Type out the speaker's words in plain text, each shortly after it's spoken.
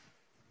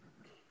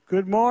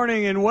Good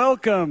morning and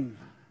welcome.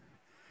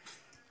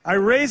 I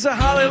raise a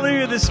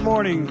hallelujah this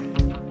morning,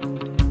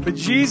 for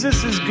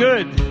Jesus is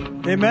good.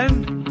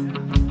 Amen.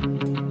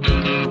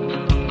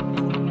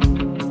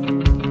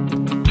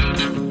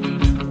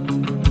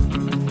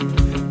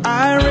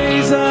 I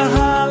raise a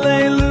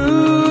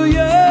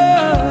hallelujah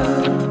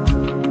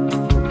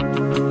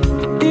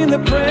in the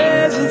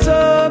presence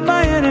of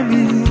my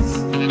enemies.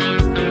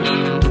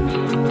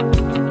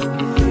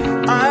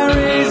 I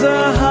raise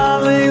a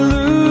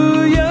hallelujah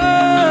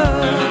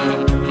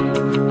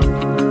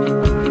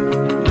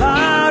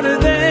louder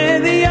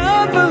than the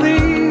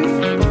unbelief.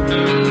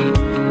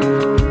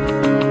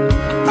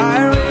 I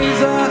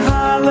raise a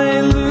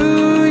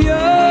hallelujah.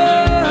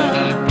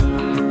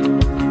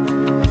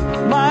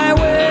 My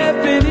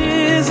weapon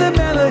is a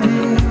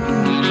melody.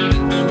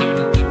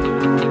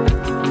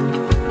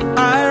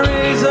 I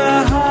raise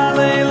a hallelujah.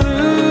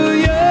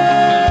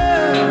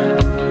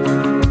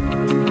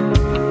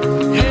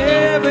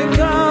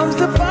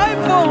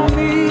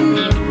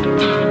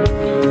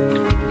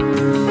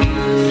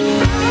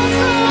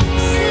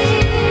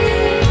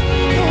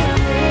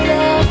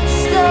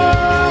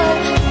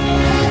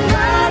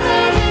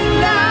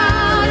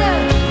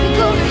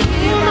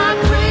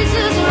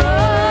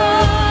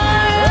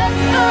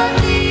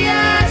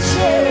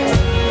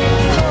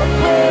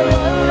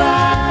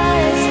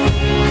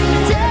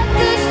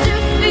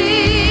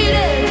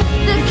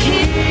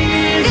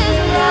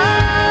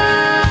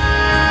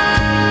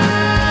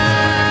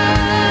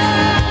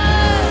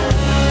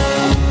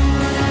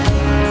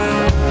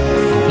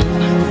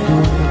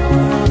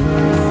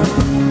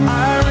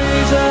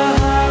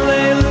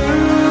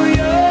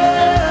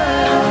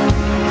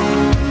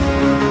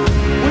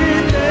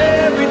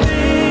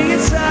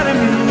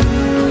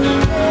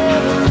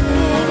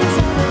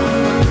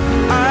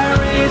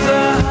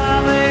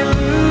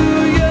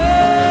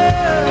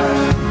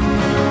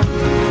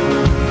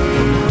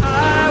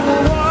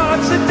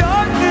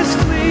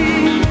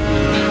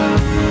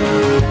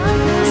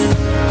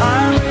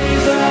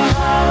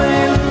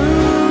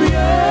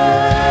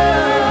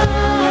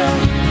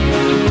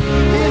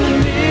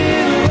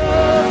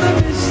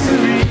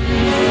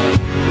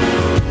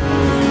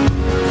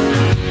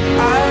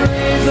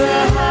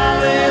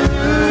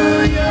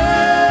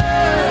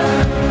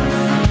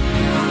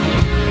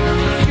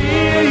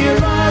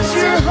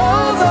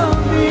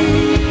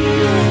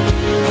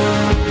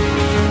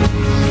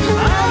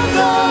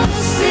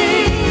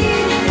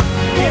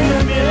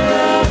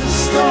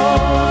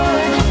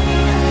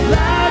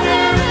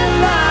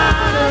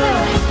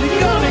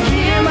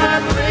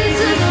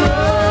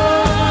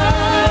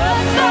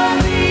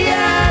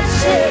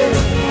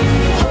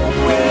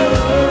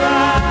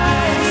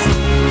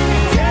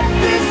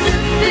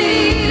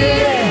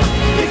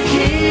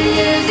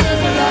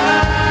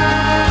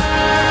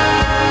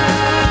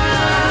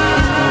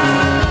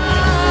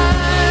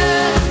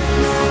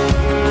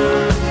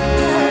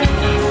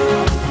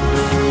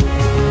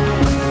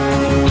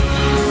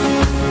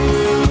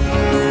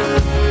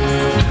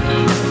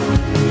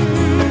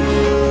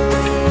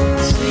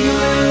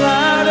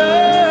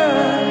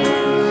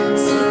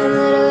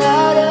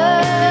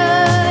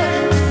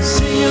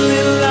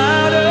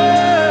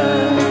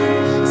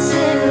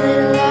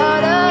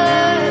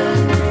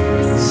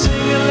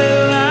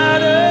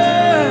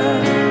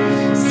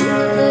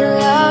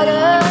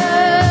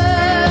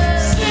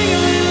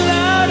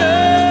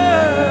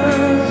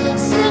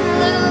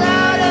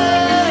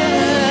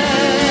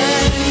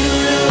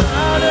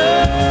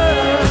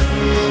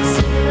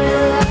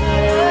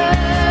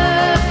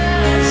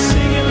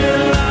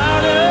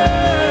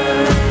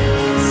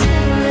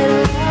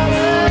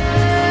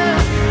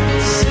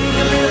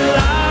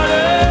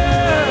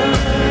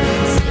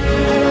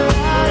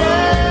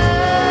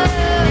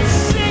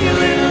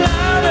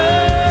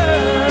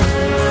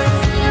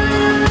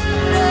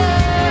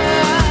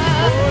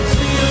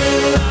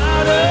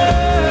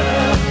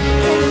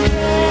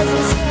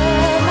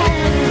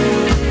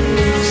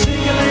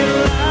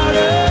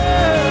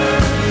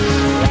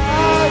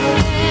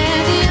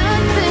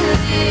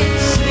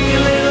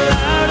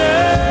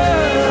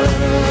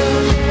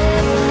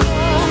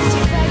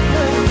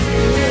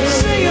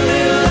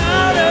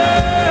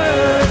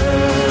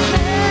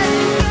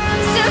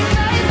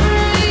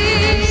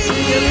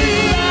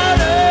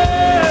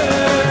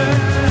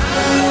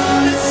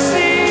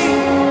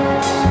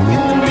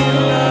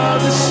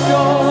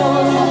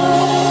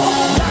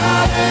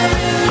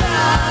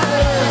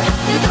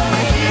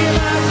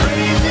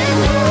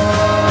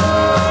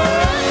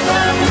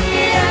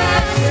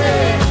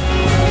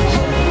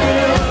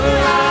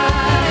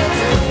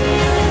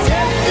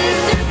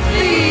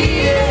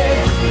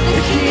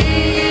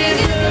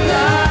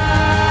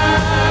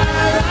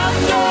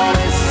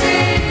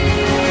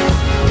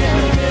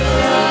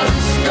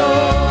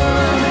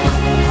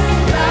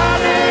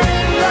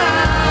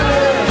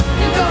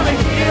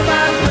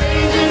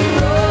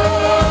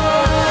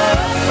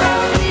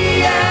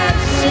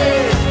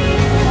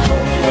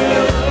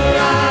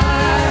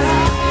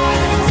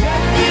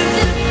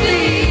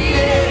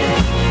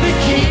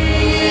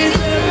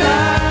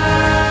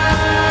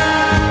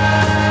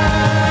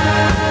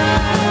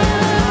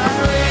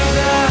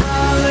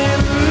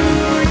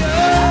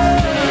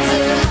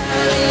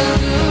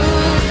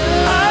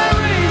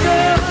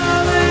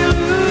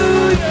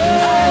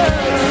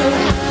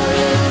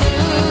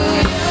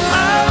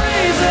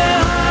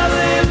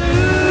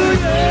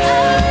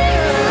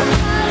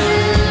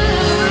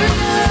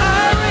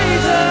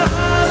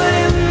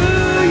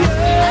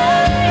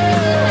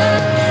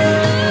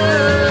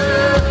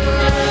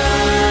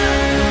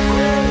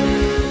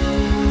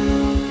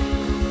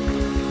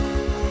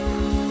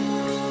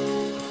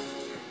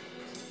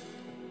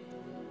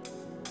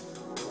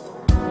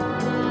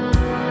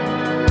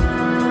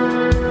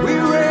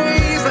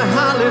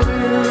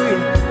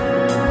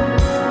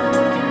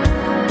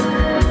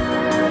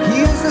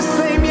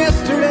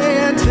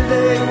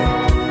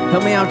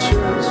 Help me out,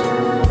 church.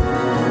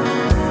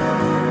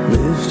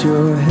 Lift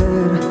your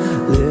head,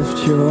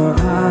 lift your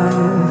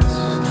eyes,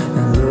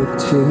 and look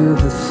to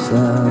the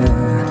sun.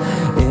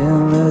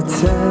 In the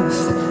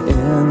test,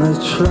 in the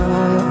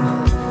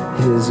trial,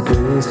 His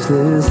grace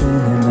is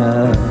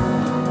enough.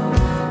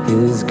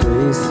 His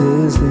grace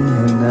is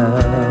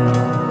enough.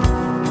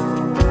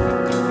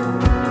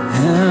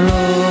 And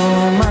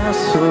oh, my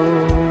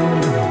soul,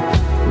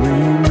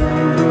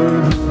 remember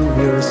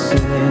who you're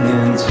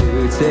singing to.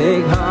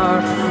 Take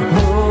heart,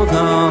 hold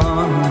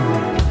on.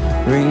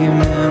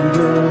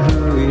 Remember who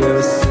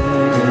you're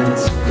singing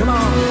to. Come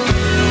on.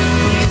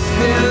 He's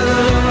still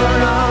the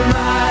Lord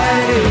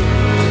Almighty.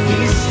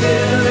 He's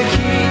still the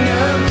King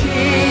of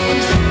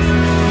Kings.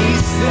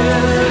 He's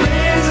still the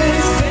risen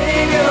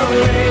Savior,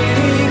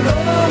 reigning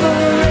over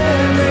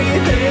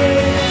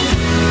everything.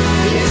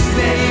 His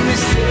name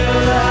is still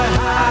the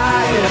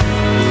highest.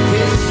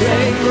 His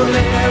strength will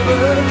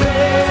never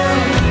fail.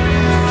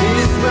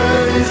 His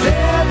word is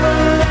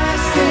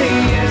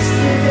everlasting,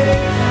 yesterday,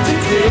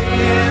 today,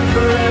 and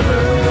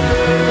forever.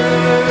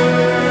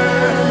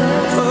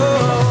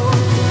 Oh,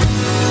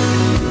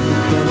 keep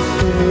the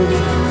faith,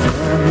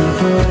 firm the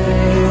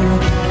flame.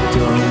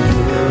 Don't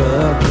give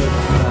up the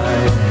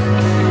fight.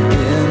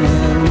 In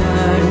the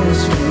night,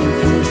 speak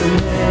His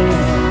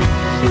name.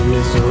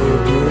 His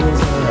hope is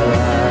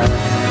alive.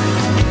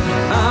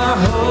 Our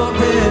hope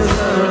is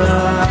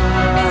alive.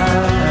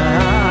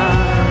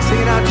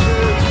 Sing it out,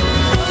 church.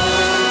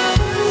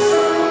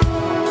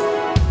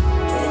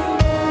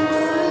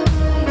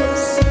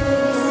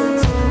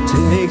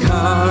 Take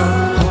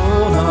heart,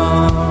 hold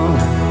on.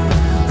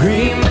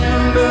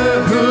 Remember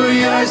who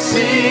you're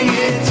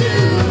singing to.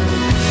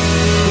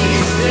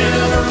 He's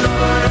still the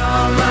Lord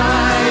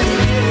Almighty.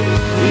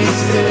 He's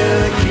still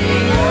the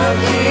King of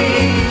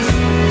Kings.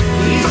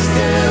 He's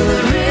still the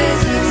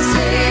risen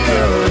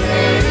Savior,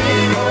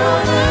 reigning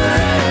over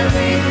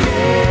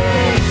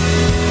everything.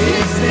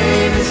 His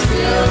name is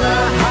still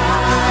the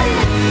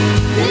highest.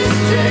 His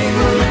strength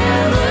will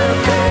never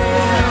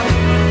fail.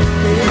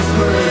 His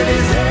word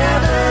is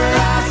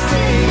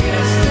everlasting,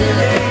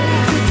 yesterday,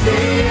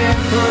 today, and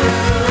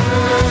forever.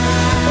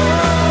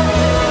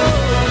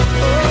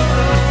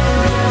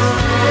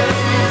 Yesterday,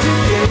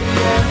 today,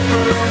 and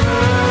forever.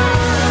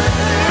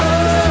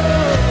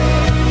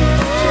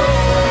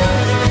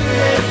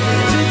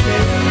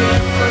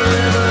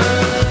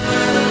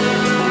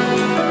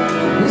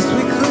 Yes,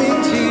 we cling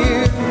to you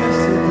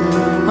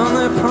on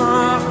that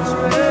promise.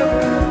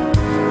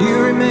 You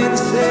remain the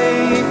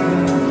same.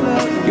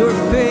 You're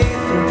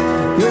faithful,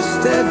 you're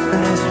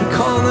steadfast. We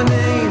call the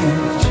name of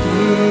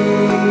Jesus.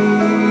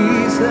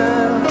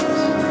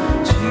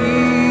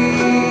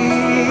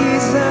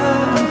 Jesus,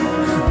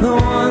 the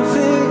one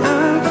thing I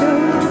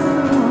can,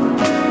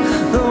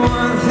 the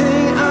one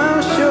thing I'm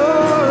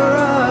sure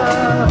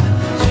of.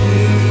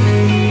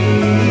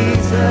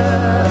 Jesus,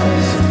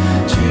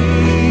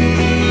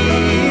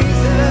 Jesus,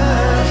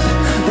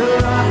 the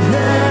rock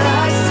that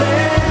I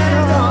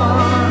stand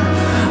on.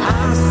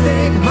 I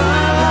stake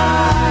my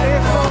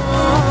life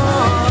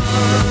on.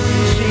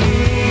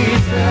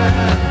 Jesus,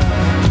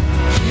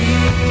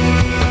 Jesus,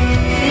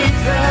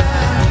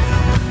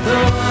 the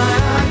one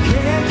I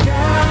can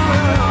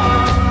count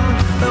on,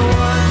 the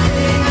one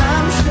thing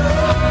I'm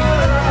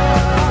sure of.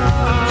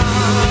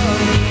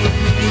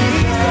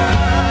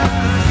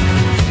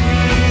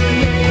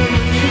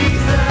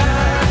 Jesus,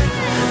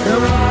 the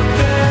rock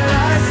that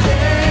I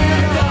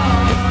stand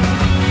on.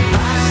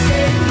 I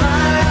stake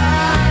my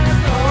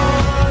life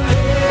on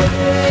Him.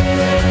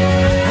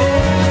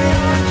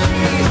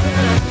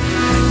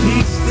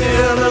 He's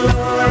still the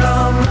Lord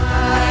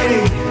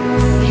Almighty.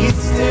 He's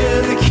still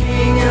the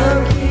King of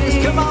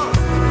Kings. Come on.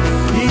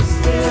 He's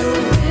still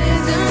the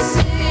risen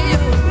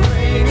Savior,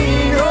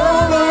 reigning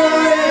over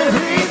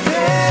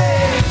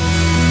everything.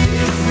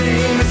 His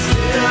name is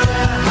still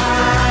the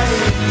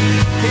highest.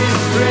 His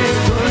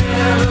strength will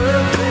never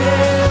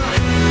fail.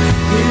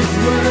 His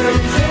word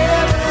is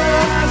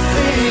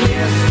everlasting,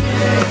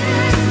 yesterday,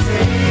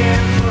 today,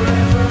 and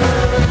forever.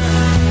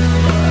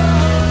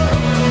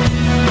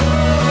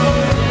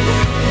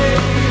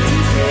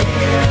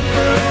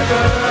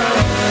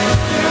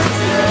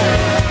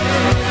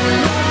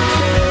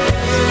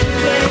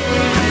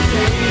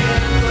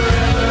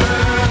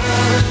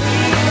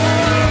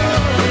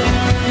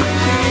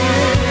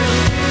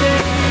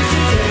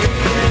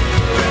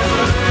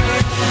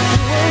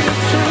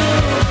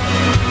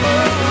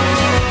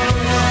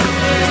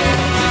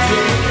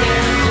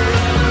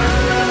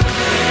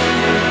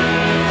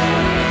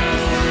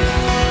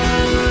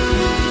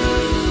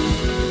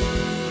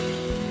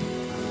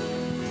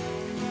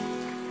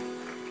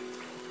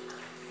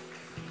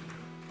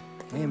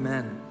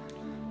 Amen.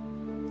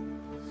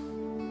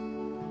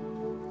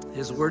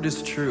 His word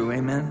is true.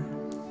 Amen.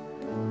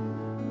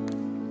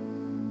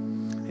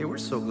 Hey, we're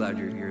so glad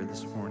you're here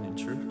this morning,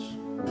 church.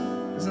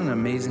 Isn't it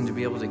amazing to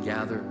be able to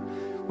gather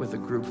with a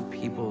group of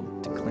people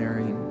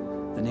declaring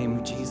the name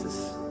of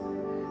Jesus?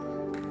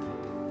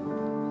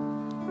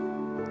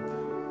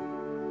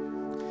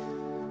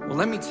 Well,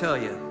 let me tell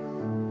you,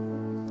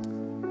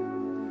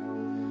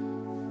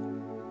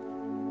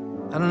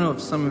 I don't know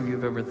if some of you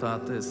have ever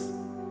thought this,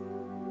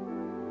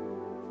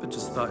 but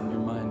just thought in your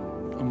mind,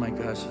 oh my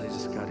gosh, I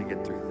just got to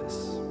get through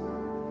this.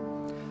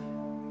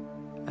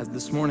 As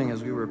this morning,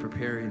 as we were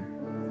preparing,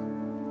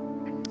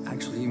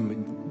 actually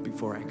even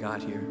before I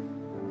got here,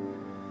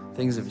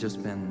 things have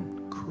just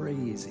been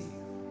crazy.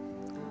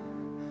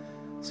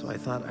 So I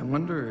thought, I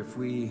wonder if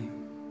we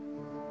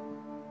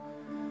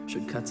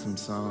should cut some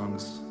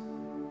songs,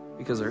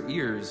 because our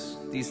ears,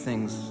 these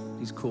things,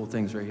 these cool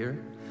things right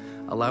here,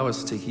 allow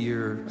us to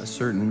hear a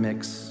certain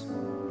mix,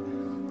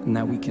 and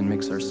that we can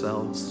mix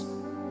ourselves.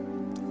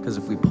 Because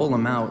if we pull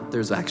them out,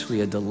 there's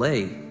actually a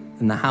delay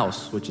in the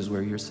house, which is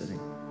where you're sitting.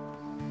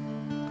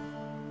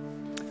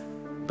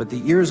 But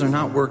the ears are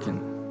not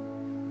working.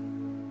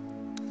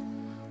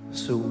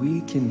 So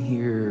we can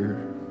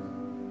hear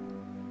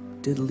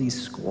diddly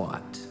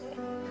squat.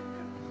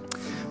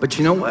 But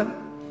you know what?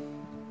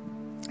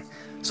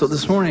 So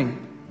this morning,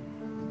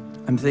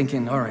 I'm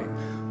thinking, all right,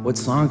 what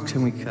songs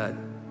can we cut?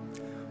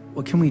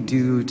 What can we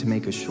do to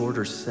make a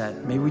shorter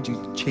set? Maybe we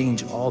do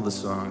change all the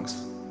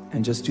songs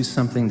and just do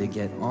something to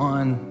get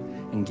on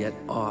and get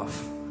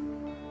off,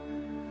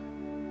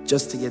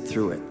 just to get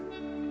through it.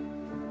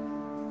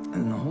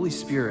 And the Holy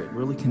Spirit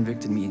really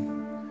convicted me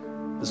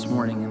this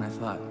morning, and I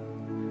thought,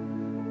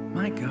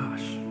 my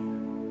gosh,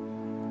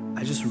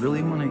 I just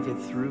really want to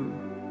get through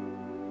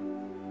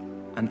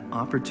an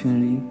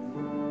opportunity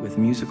with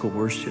musical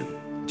worship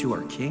to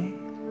our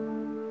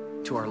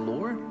King, to our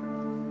Lord.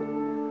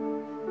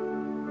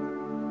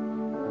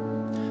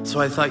 So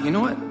I thought, you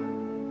know what?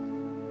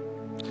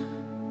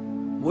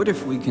 What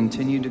if we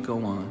continue to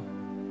go on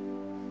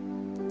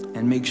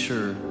and make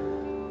sure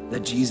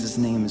that Jesus'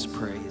 name is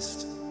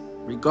praised,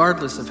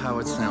 regardless of how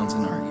it sounds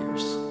in our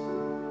ears?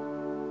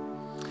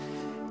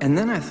 And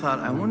then I thought,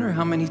 I wonder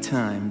how many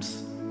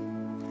times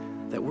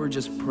that we're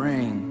just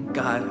praying,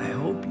 God, I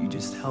hope you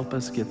just help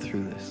us get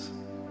through this.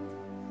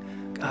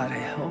 God,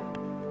 I hope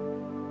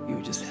you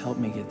would just help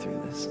me get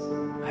through this.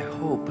 I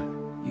hope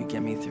you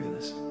get me through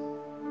this.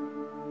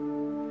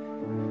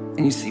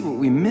 And you see, what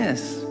we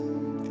miss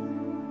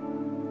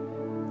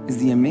is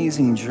the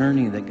amazing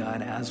journey that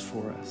God has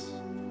for us,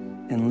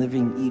 and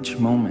living each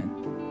moment,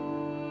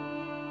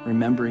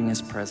 remembering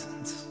his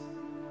presence.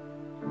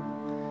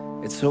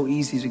 It's so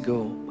easy to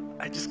go,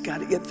 I just got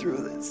to get through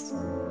this,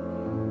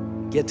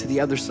 get to the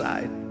other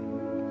side.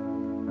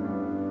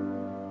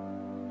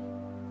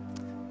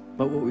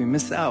 But what we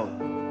miss out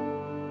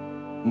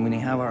when we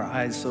have our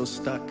eyes so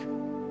stuck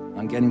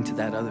on getting to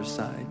that other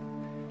side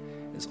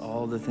is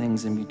all the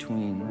things in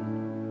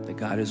between that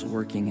God is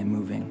working and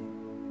moving.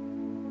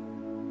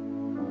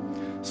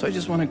 So I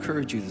just want to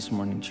encourage you this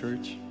morning,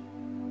 church.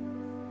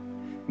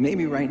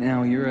 Maybe right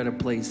now you're at a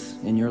place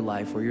in your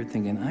life where you're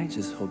thinking, I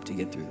just hope to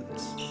get through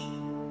this.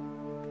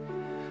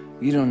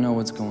 You don't know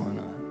what's going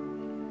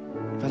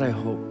on, but I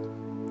hope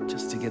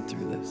just to get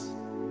through this.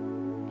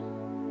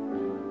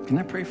 Can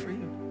I pray for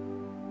you?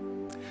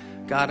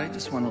 God, I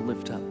just want to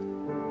lift up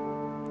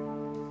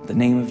the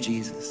name of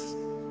Jesus,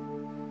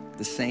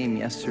 the same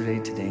yesterday,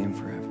 today, and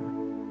forever.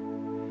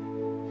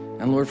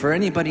 And Lord, for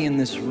anybody in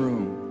this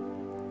room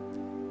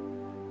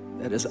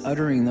that is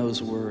uttering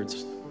those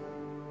words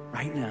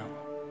right now,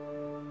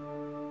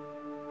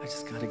 I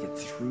just got to get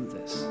through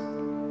this.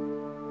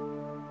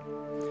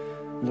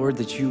 Lord,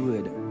 that you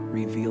would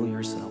reveal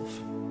yourself.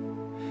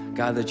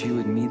 God, that you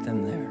would meet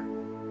them there.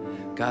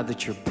 God,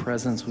 that your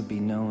presence would be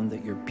known,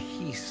 that your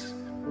peace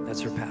that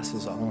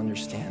surpasses all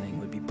understanding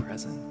would be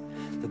present,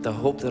 that the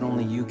hope that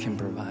only you can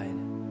provide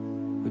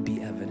would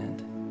be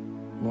evident.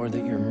 Lord,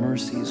 that your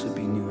mercies would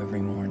be new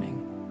every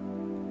morning.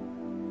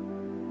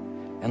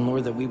 And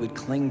Lord, that we would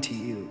cling to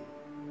you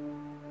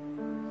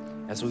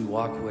as we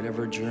walk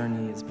whatever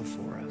journey is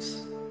before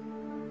us,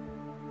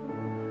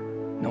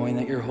 knowing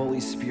that your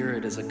Holy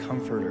Spirit is a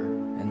comforter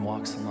and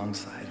walks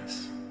alongside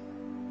us.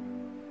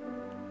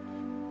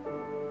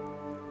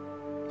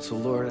 So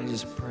Lord, I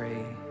just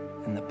pray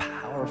in the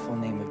powerful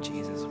name of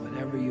Jesus,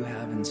 whatever you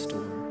have in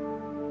store,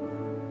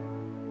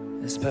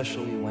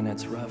 especially when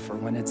it's rough or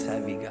when it's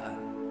heavy, God,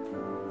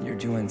 you're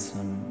doing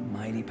some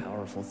mighty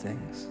powerful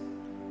things.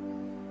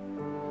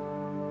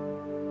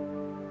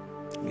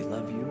 We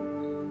love you.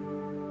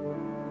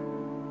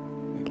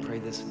 We pray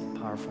this in the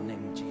powerful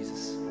name of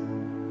Jesus.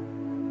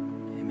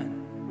 Amen.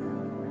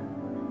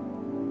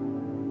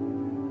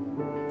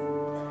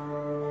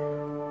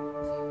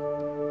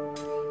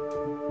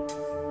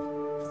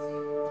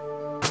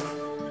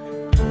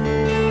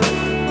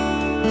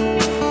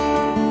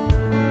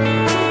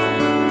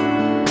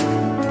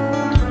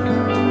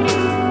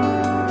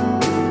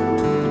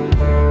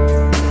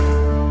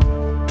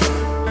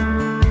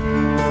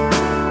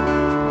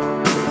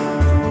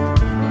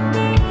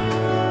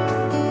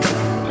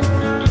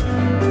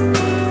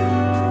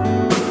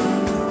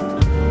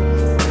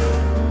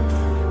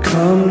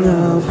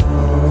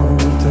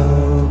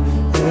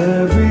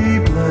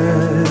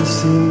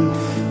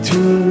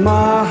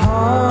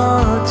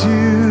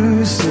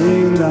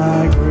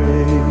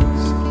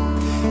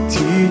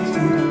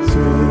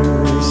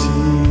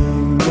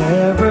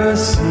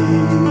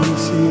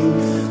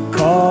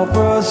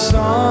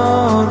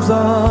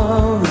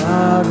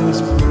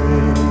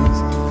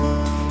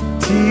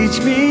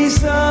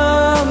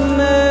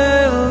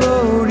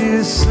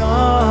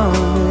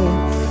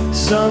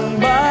 sung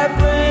by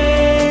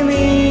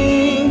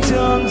flaming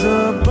tongues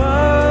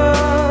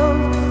above.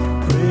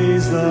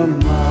 Praise the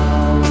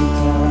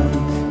mountain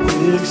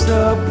fixed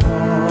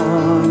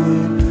upon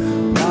it,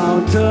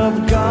 Mount of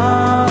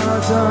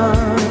God's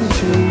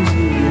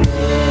unchanging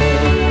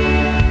love.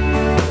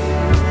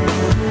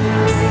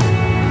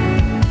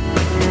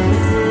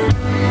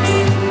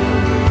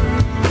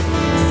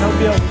 Help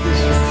me out with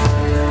this.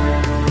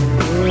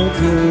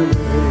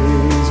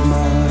 Raise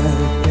my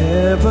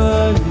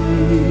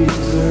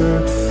Ebenezer,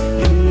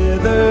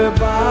 hither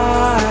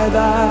by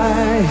thy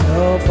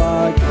help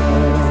I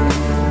come,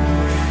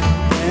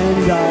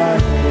 and I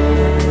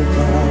hope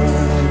by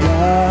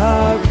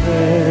thy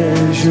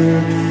pleasure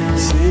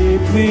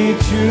safely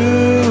to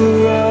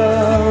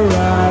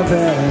arrive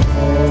at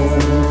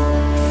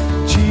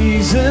home.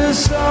 Jesus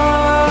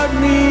sought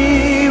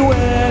me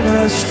when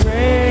a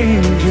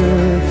stranger,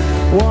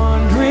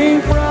 wandering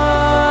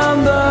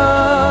from the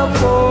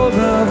fold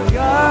of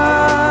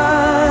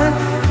God,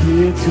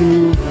 here to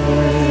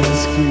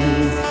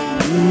rescue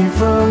me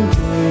from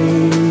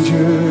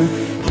danger,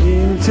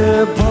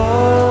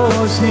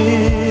 interpose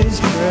his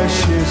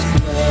precious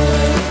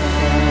blood.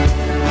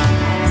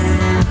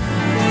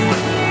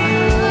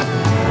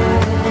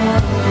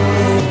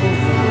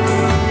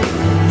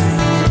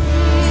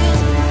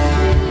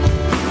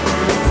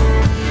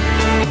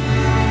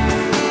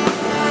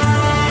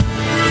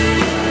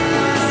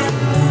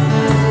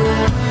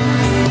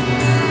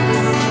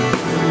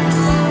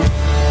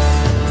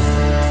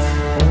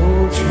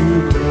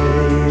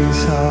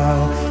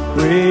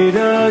 Great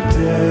a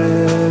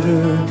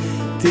debtor,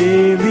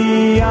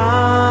 daily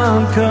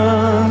I'm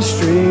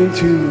constrained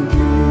to be.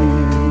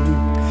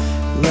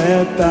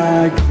 Let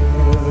thy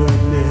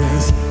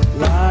goodness,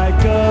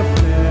 like a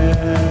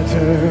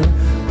fetter,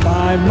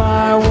 bind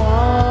my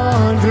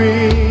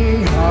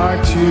wandering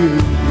heart to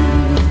thee.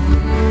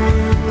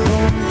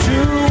 Prone to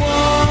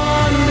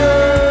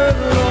wander,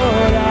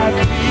 Lord, I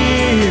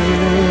feel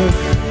it.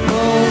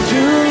 Prone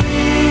to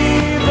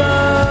leave the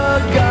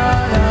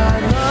God I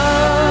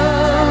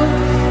love.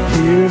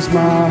 Here's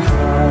my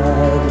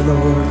heart,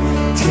 Lord,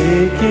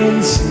 take and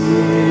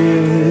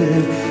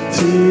seal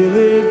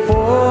it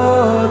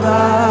for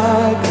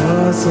thy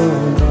cause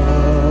of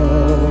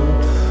love.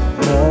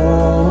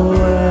 All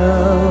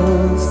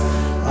else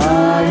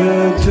I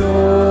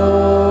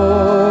adore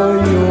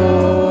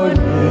your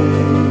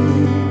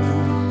name.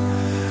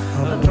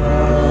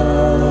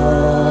 Above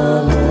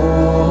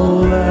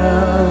all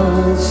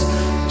else,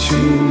 to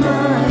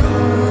my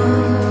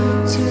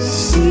heart to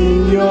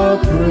sing your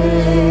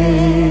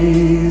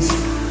praise.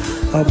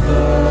 Above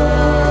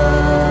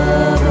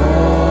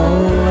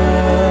all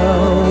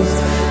else,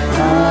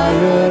 I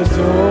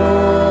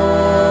adore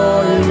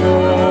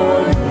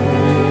your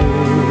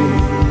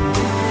name.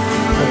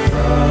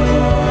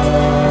 Above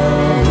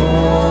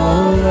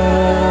all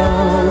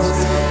else,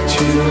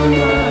 to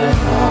my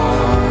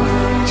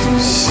heart to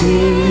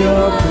sing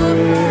your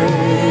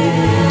praise.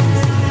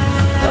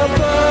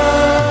 Above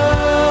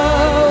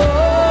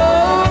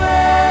all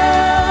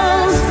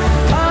else,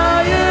 I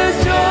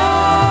adore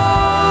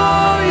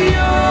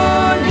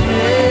your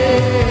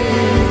name.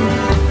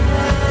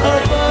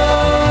 Above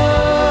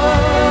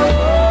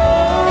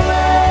all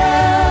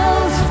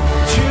else,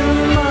 to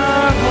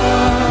my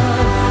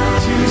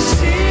heart to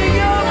sing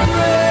your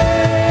praise.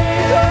 Above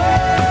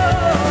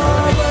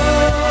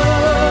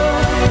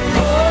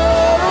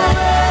all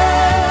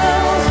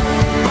else,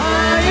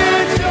 I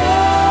adore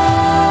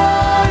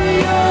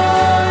your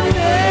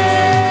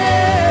name.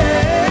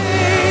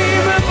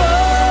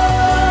 Above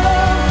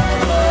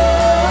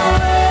all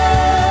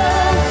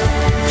else,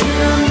 to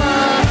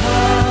my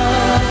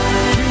heart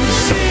to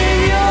sing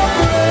your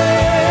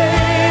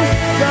praise.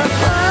 The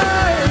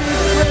highest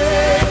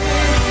praise,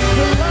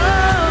 the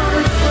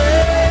loudest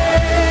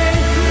praise,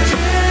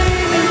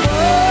 changing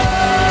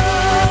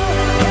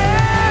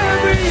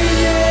every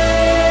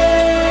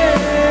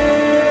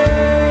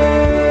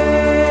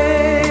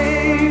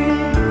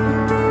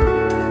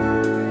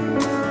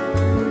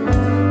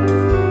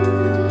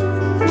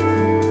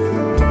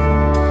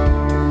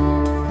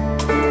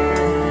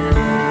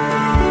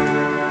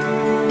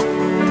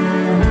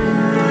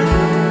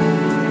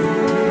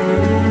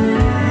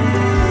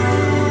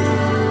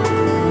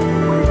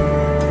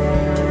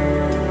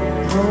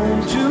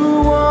Prone to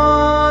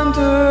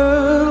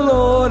wander,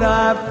 Lord,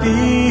 I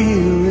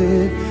feel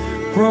it.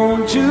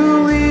 Prone to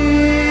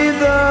leave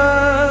the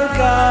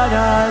God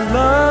I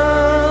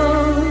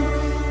love.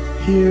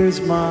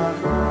 Here's my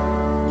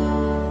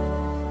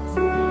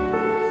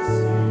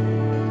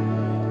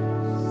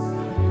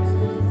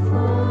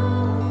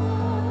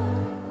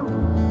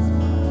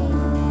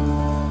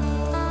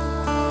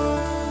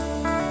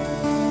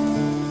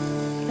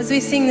As we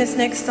sing this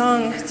next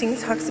song, it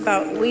talks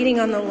about waiting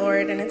on the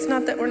Lord, and it's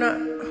not that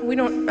we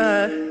don't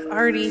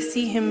already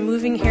see him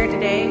moving here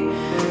today,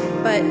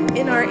 but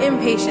in our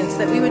impatience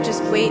that we would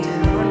just wait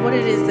on what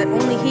it is that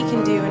only he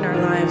can do in our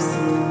lives.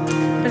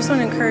 I just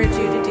want to encourage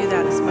you to do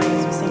that this morning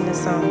as we sing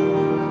this song.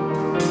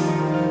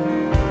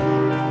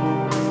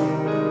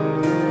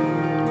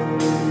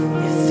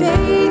 If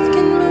faith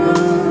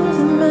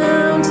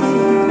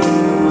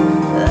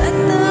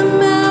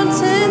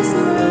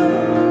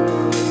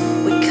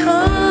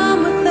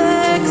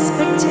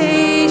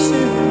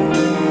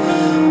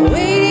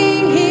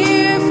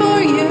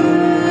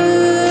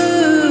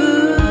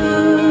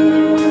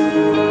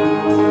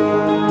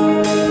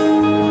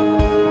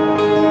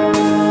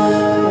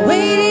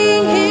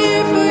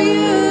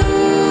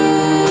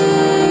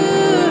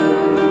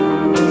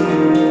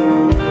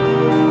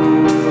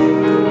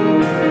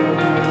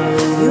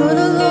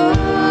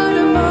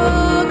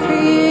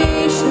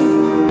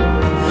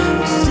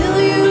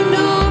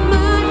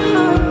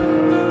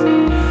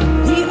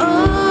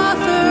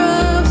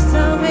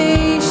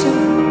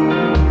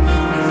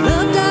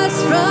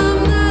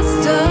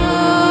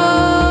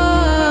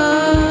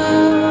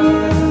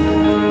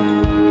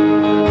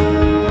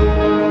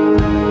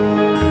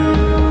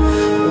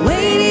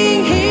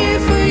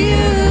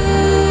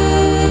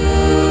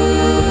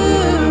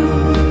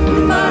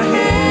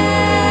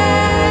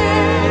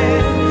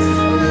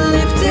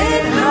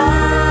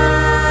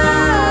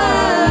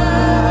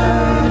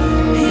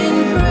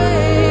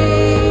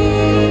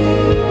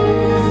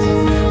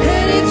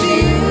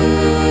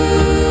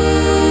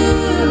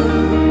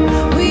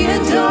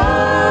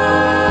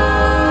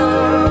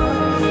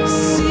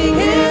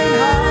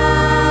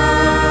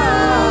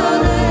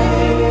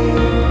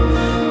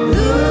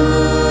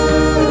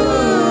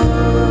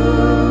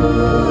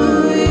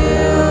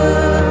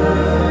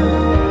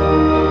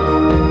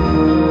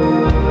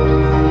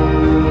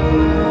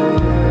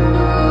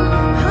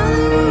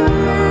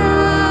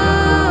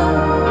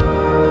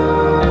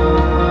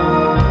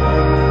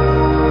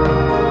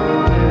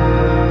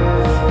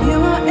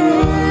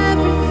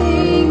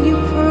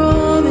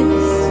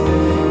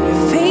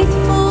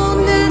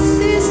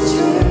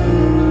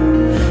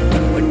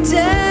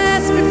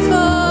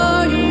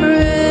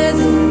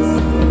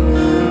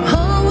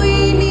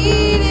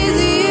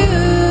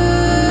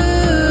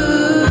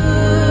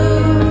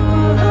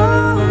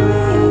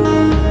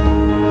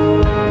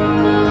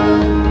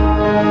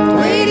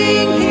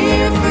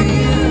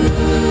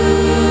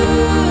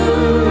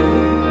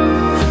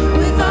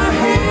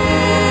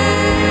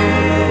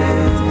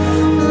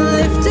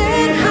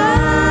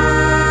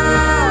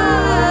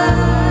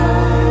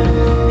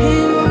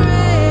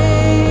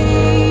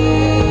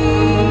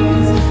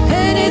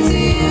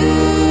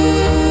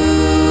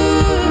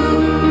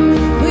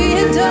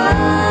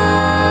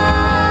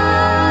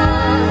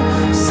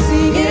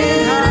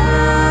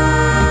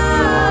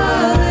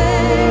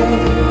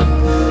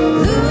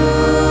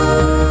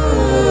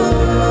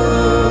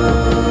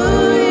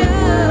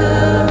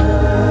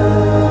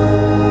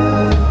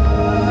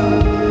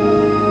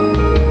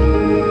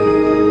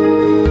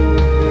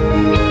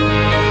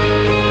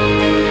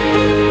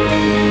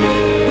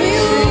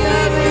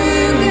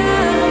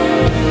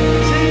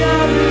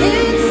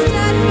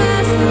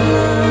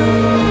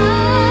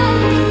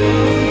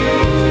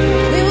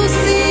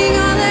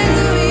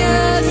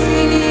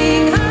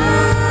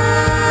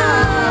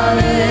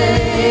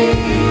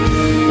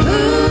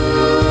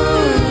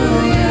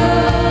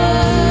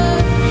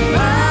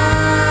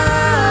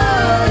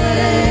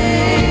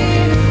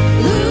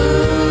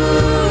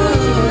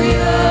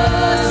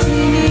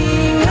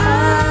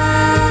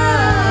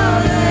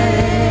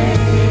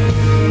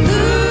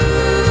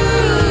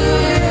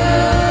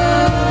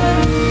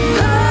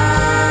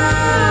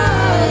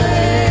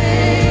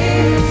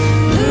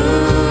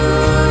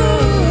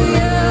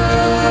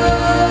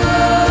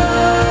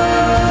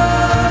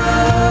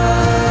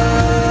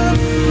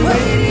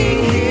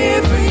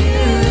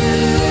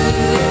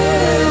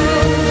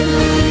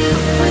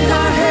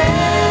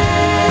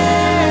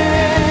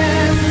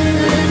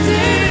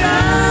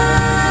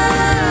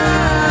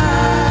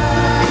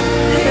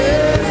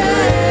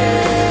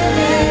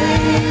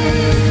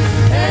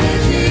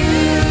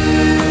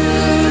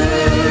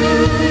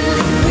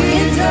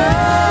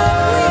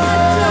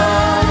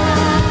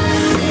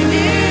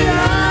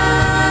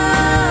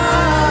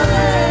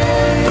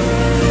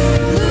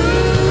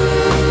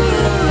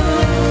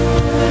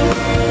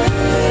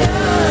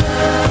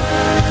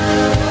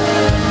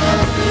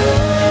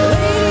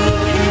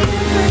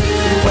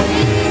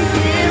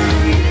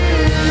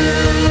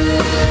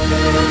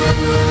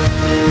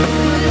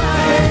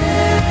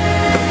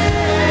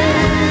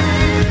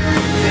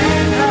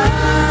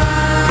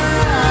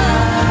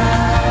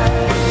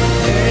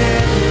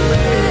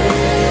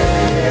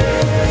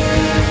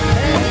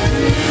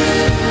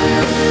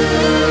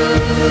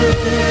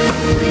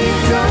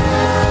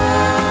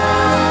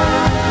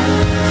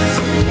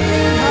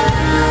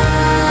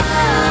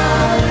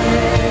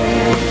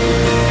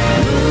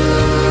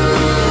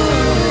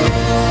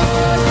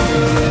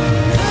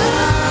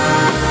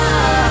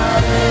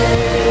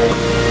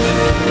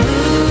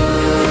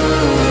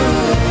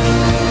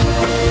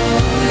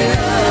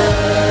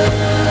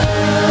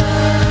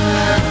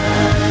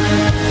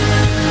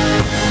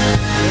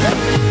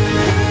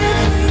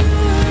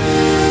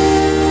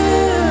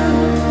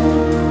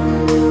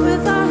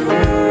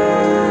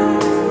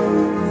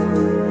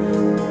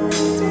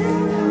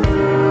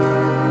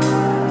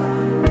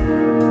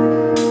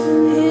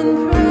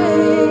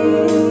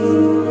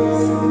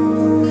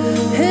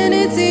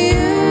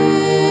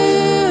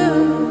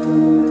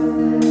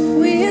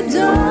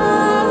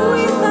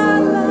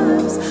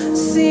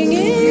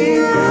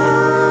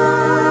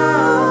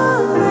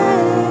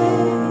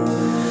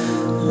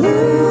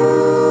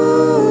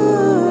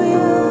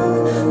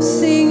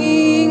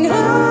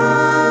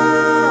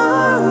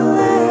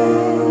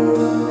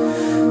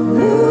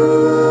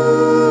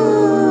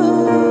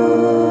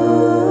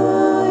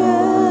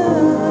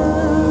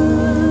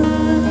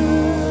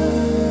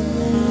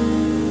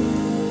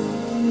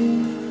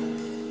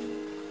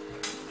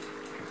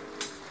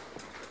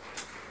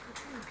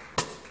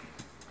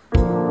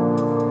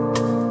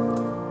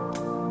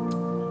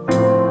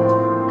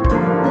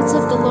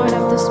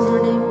this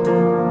morning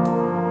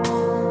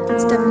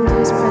and step into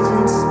His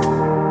presence.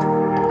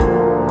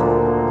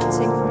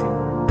 Sing for Him.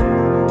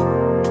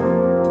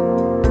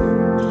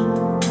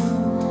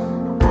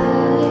 I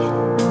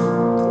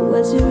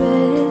was a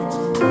wretch.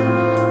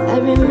 I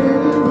remember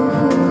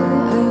who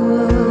I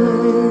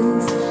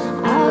was.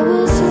 I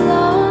was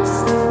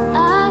lost.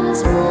 I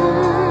was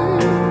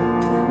blind.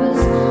 I was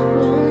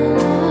running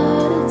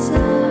out of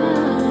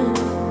time.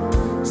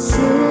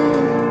 Sin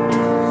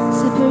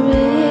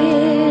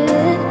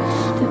separated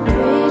the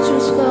breach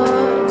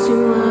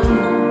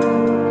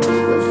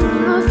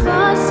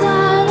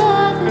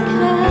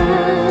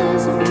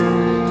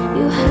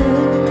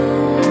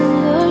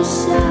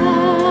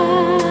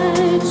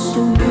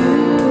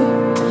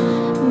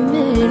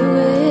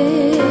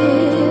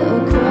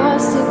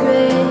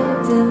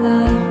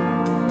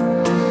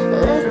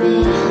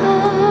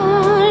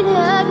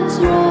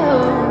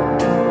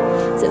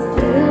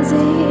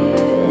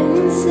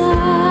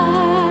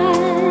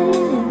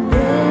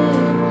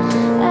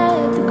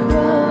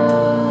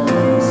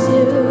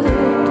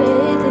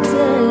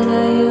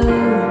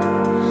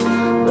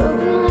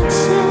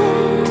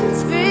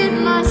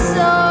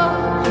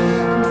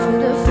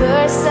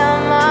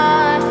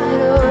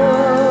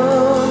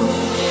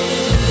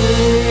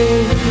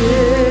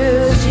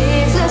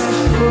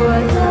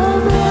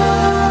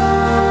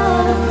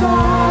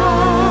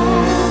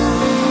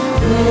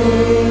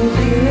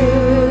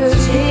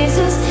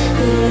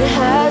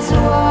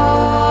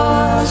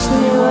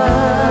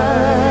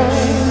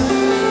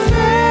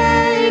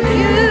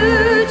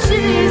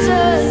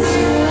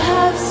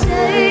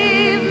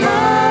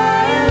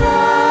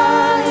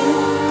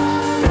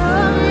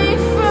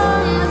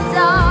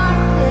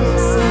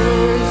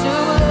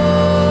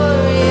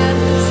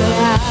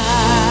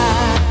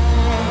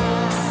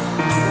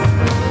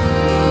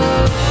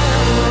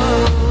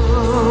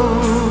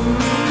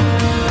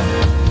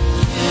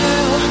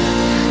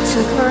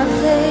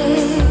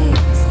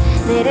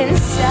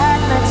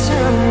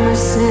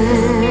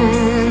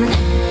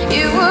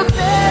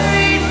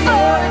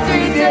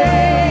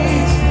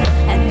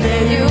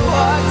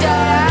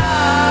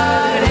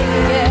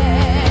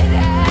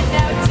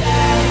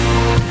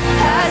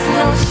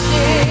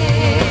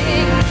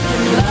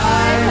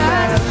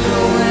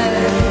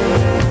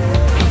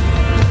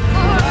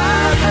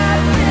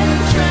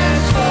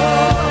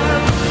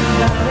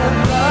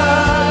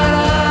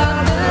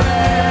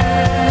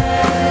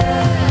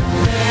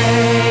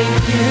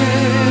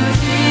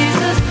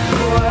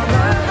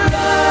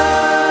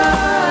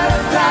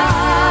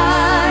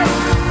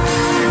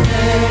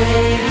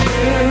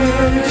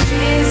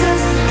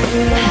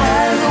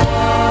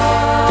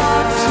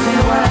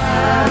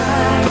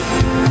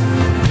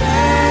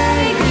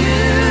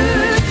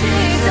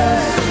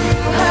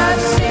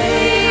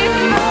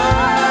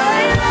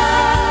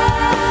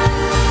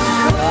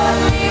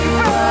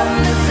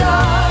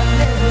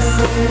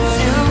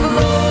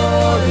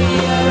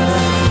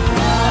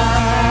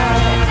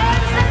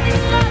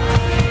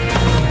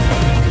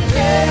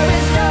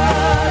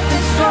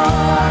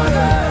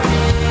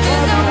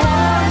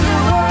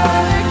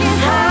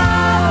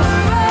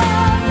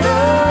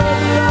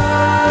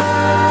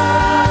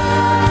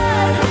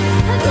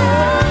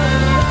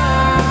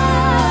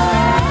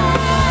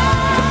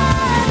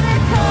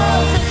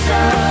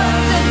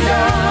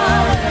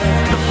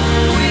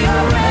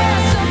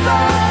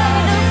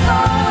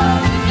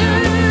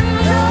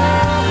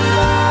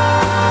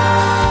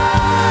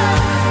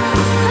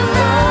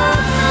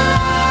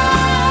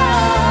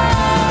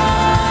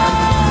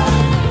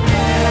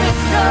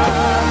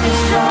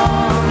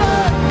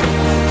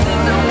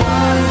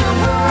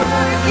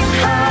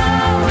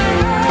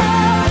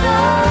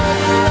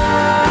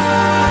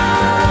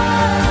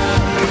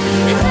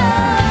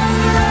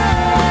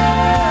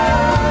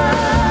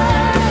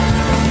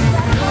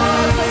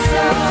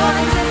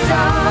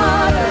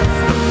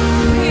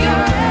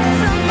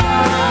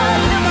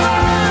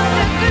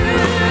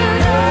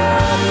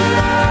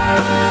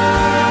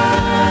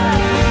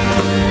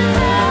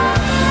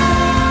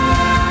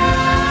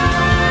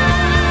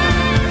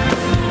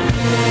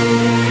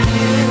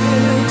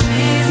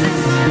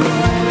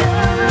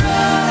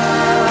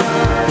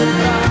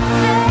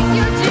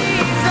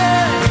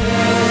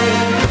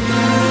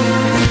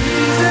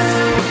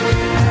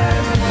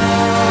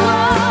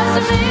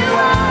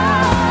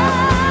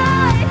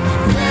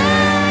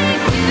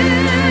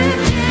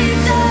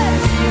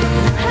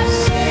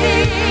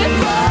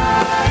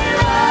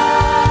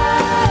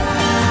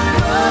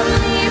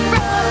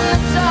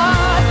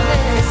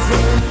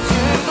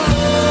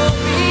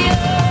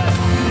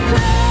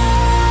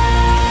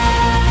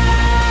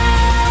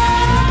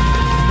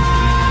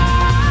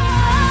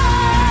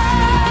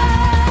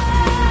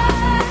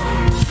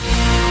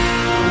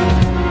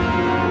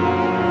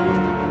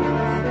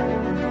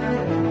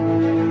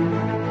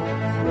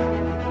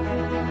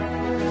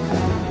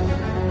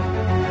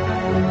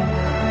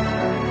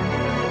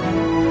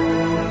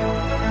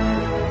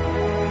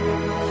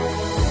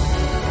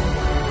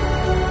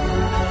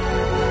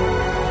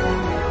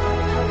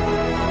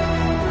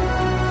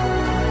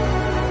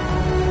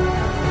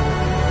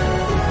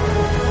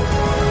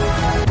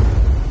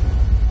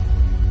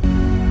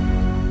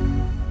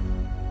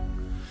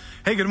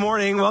Hey, good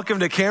morning. Welcome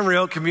to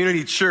Camarillo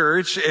Community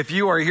Church. If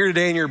you are here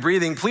today and you're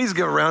breathing, please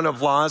give a round of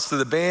applause to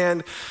the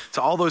band,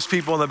 to all those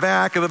people in the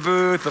back of the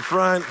booth, the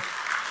front.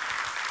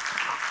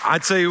 I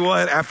tell you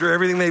what, after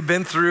everything they've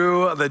been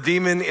through, the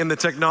demon in the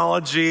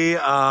technology,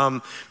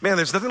 man,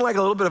 there's nothing like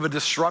a little bit of a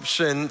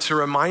disruption to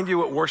remind you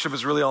what worship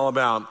is really all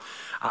about.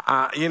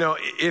 You know,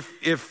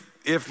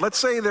 if let's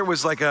say there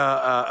was like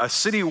a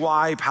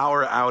citywide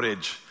power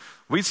outage,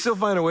 we'd still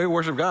find a way to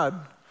worship God.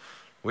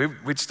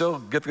 We'd still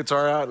get the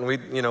guitar out,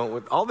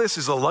 and all this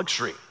is a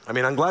luxury. I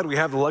mean, I'm glad we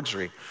have the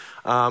luxury.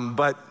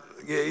 But,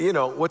 you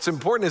know, what's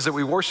important is that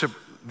we worship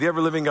the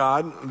ever-living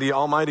God, the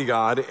Almighty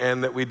God,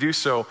 and that we do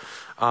so.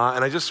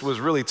 And I just was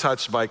really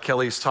touched by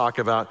Kelly's talk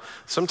about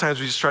sometimes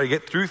we just try to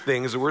get through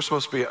things, and we're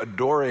supposed to be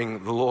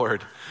adoring the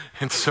Lord.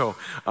 And so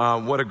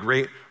what a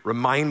great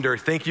reminder.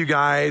 Thank you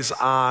guys.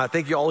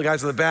 Thank you all the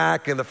guys in the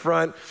back, in the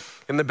front,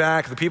 in the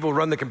back, the people who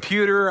run the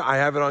computer. I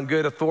have it on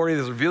good authority.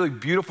 There's a really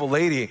beautiful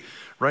lady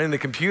running the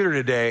computer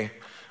today.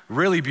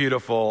 Really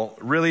beautiful.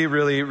 Really,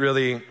 really,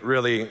 really,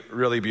 really,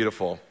 really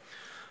beautiful.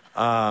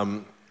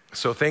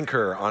 So thank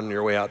her on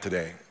your way out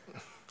today.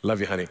 Love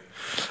you, honey.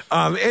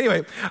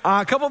 Anyway,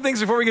 a couple of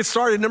things before we get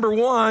started. Number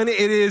one,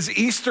 it is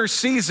Easter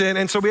season,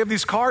 and so we have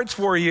these cards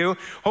for you.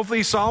 Hopefully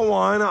you saw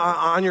one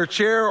on your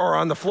chair or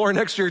on the floor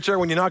next to your chair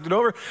when you knocked it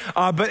over.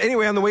 But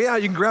anyway, on the way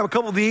out, you can grab a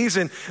couple of these,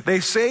 and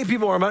they say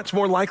people are much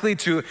more likely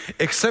to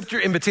accept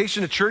your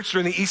invitation to church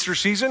during the Easter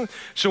season.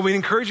 So we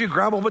encourage you to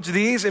grab a whole bunch of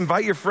these,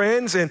 invite your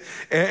friends, and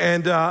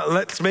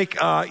let's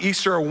make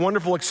Easter a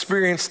wonderful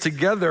experience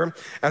together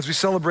as we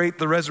celebrate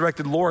the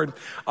resurrected Lord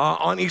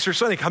on Easter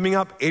Sunday, coming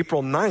up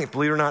April 9th,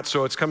 believe it or not,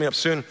 so it's coming up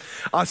soon.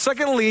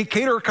 Secondly,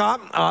 Cater Cop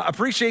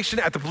appreciation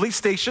at the police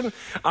station.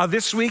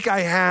 This week I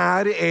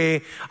had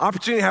an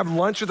opportunity to have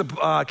lunch with the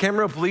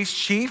Camarillo Police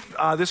Chief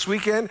this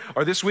week,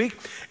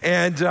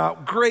 and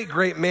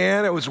great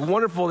man. It was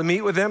wonderful to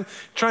meet with him,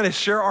 trying to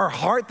share our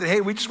heart that, hey,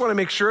 we just want to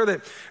make sure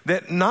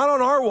that not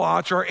on our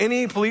watch are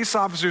any police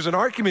officers in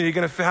our community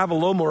going to have a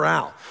low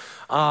morale.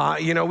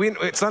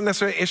 It's not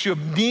necessarily an issue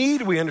of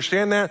need. We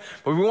understand that,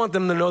 but we want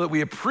them to know that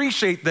we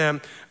appreciate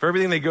them for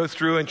everything they go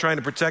through and trying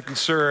to protect and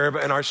serve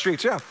in our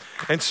streets. Yeah.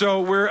 And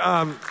so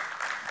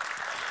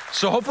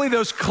so hopefully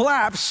those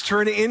claps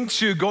turn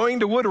into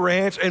going to Wood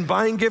Ranch and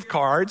buying gift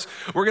cards.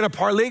 We're going to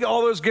parlay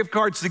all those gift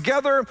cards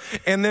together,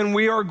 and then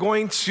we are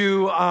going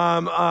to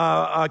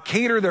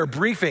cater their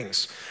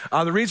briefings.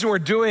 The reason we're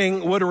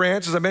doing Wood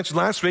Ranch, as I mentioned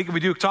last week, if we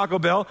do Taco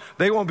Bell,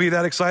 they won't be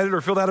that excited or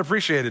feel that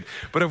appreciated.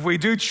 But if we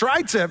do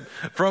Tri-Tip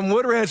from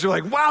Wood Ranch, you're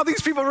like, wow,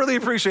 these people really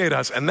appreciate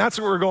us. And that's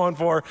what we're going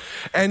for.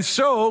 And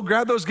so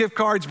grab those gift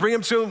cards, bring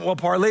them to them. We'll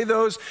parlay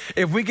those.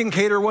 If we can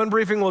cater one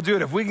briefing, we'll do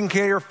it. If we can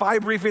cater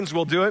 5 briefings,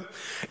 we'll do it.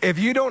 If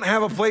you don't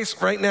have a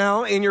place right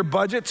now in your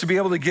budget to be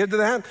able to give to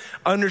that,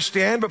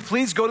 understand, but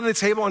please go to the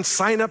table and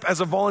sign up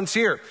as a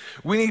volunteer.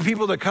 We need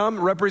people to come,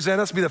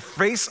 represent us, be the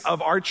face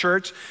of our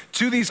church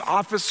to these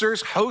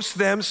officers, host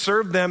them,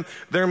 serve them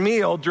their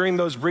meal during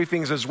those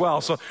briefings as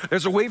well. So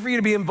there's a way for you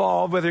to be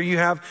involved, whether you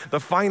have the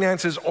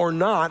finances or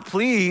not.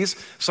 Please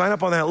sign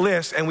up on that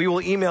list, and we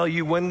will email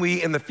you when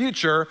we, in the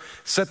future,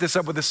 set this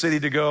up with the city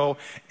to go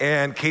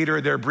and cater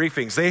their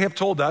briefings. They have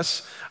told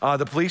us,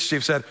 the police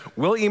chief said,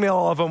 we'll email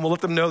all of them, we'll let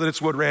them know that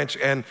it's Wood Ranch,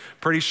 and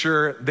pretty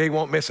sure they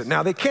won't miss it.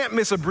 Now, they can't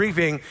miss a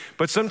briefing,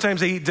 but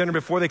sometimes they eat dinner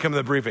before they come to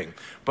the briefing.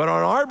 But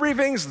on our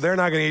briefings, they're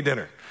not going to eat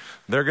dinner.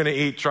 They're going to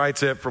eat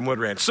Tri-Tip from Wood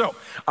Ranch. So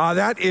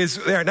that is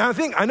there. Now,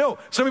 I know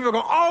some people are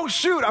going, oh,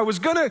 shoot, I was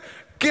going to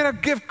get a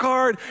gift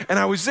card, and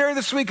I was there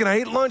this week, and I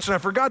ate lunch, and I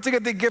forgot to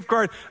get the gift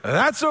card.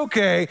 That's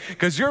okay,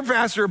 because your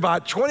pastor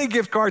bought 20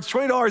 gift cards,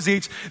 $20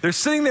 each. They're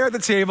sitting there at the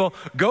table.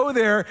 Go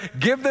there,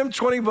 give them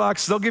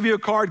 $20. They'll give you a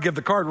card. Give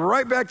the card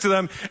right back to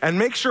them, and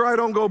make sure I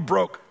don't go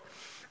broke.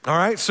 All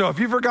right, so if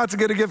you forgot to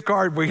get a gift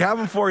card, we have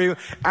them for you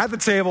at the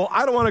table.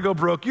 I don't want to go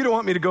broke. You don't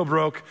want me to go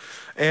broke.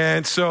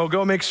 And so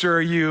go make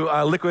sure you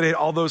liquidate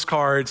all those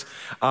cards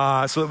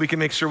so that we can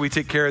make sure we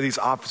take care of these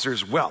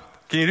officers well.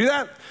 Can you do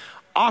that?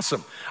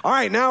 Awesome. All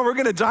right, now we're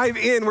going to dive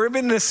in. We've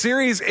been in a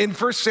series in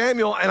 1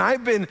 Samuel, and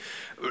I've been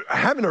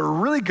having a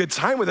really good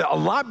time with it, a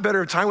lot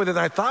better time with it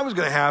than I thought I was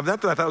going to have. Not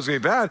that I thought it was going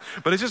to be bad,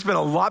 but it's just been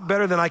a lot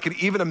better than I could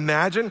even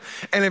imagine.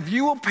 And if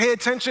you will pay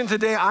attention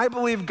today, I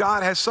believe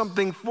God has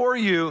something for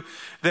you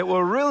that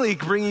will really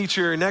bring you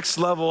to your next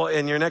level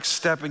and your next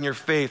step in your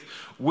faith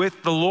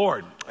with the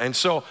Lord. And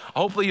so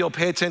hopefully you'll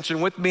pay attention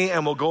with me,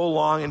 and we'll go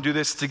along and do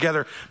this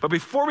together. But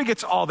before we get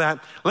to all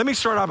that, let me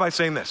start out by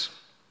saying this.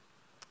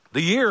 The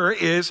year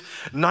is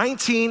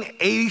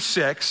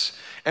 1986,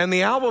 and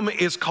the album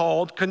is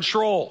called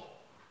Control.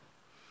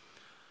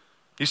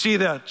 You see,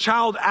 the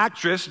child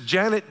actress,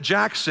 Janet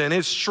Jackson,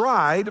 has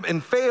tried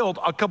and failed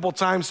a couple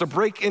times to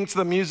break into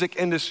the music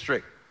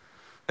industry.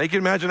 Now, you can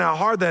imagine how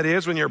hard that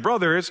is when your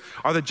brothers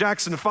are the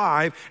Jackson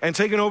 5 and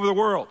taking over the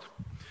world.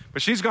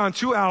 But she's gone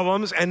 2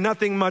 albums and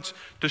nothing much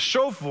to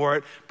show for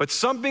it. But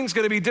something's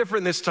going to be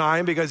different this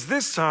time, because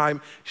this time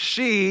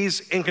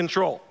she's in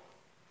control.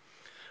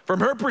 From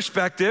her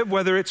perspective,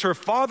 whether it's her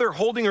father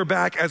holding her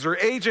back as her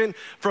agent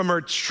from her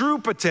true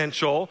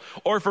potential,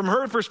 or from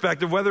her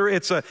perspective, whether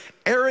it's an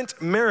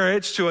errant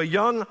marriage to a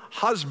young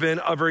husband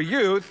of her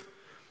youth,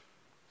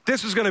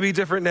 this is going to be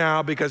different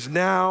now because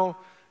now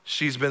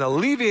she's been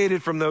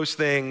alleviated from those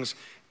things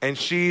and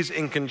she's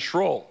in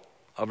control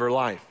of her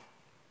life.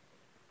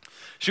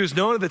 She was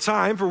known at the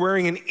time for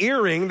wearing an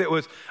earring that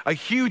was a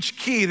huge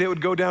key that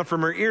would go down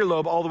from her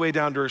earlobe all the way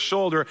down to her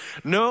shoulder,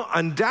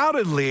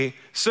 undoubtedly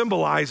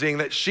symbolizing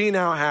that she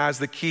now has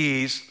the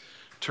keys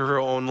to her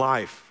own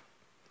life.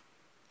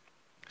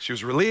 She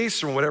was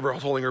released from whatever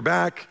was holding her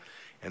back,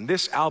 and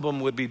this album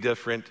would be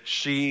different.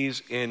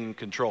 She's in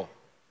control.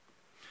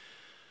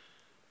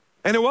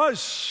 And it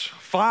was.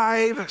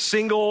 5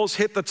 singles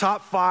hit the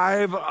top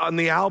 5 on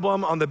the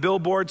album, on the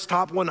Billboard's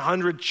Top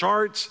 100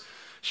 charts.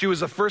 She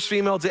was the first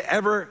female to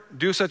ever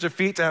do such a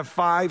feat, to have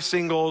 5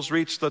 singles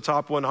reach the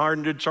top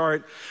 100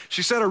 chart.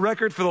 She set a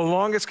record for the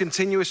longest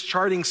continuous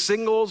charting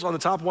singles on the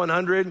top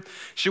 100.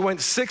 She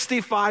went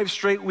 65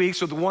 straight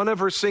weeks with one of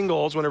her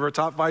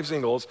top 5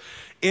 singles,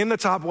 in the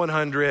top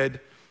 100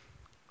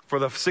 for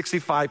the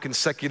 65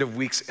 consecutive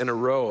weeks in a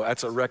row.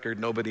 That's a record.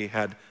 Nobody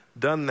had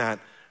done that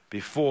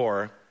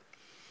before.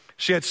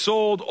 She had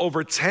sold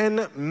over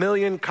 10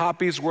 million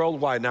copies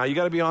worldwide. Now, you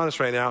got to be honest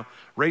right now.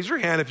 Raise your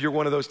hand if you're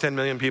one of those 10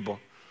 million people.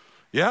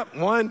 Yep,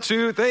 1,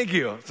 2, thank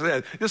you.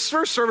 This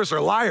first service are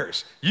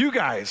liars. You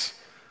guys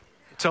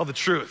tell the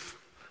truth.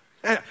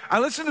 And I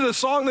listened to the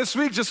song this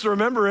week just to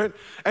remember it,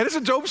 and it's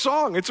a dope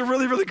song. It's a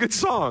really, really good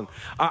song.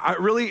 I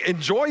really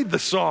enjoyed the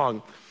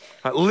song.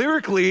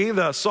 Lyrically,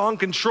 the song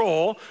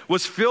Control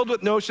was filled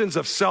with notions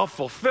of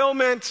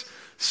self-fulfillment,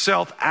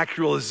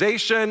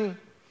 self-actualization.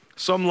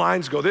 Some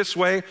lines go this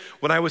way.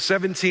 When I was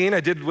 17,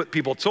 I did what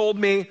people told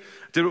me,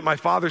 did what my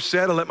father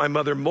said, I let my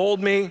mother mold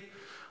me.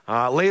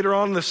 Later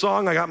on in the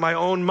song, I got my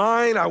own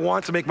mind. I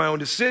want to make my own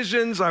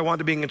decisions. I want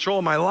to be in control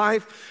of my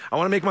life. I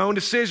want to make my own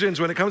decisions.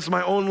 When it comes to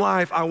my own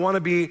life, I want to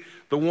be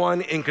the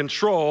one in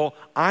control.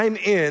 I'm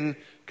in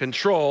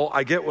control.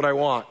 I get what I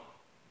want.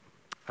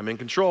 I'm in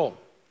control.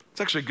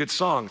 It's actually a good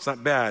song. It's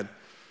not bad.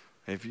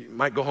 If you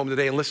might go home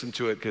today and listen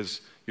to it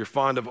because you're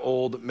fond of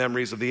old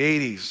memories of the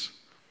 80s.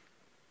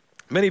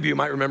 Many of you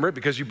might remember it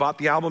because you bought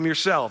the album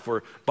yourself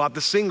or bought the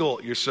single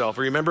yourself,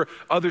 or you remember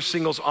other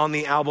singles on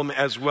the album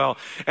as well.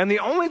 And the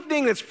only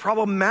thing that's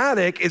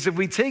problematic is if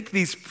we take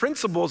these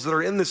principles that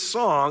are in this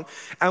song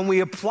and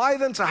we apply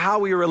them to how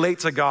we relate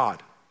to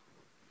God.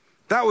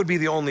 That would be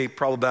the only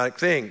problematic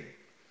thing.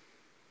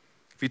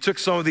 If you took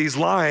some of these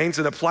lines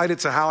and applied it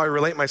to how I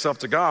relate myself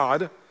to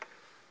God,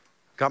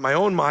 got my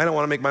own mind, I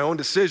want to make my own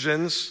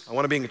decisions, I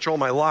want to be in control of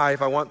my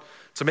life, I want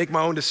to make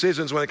my own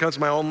decisions when it comes to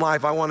my own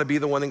life. I want to be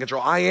the one in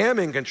control. I am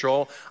in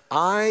control.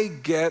 I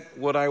get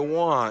what I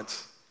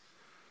want.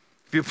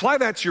 If you apply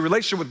that to your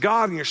relationship with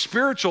God and your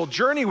spiritual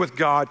journey with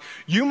God,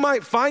 you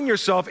might find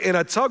yourself in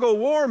a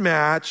tug-of-war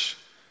match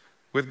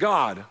with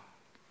God.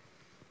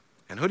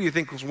 And who do you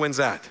think wins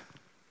that?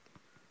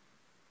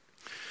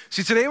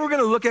 See, today we're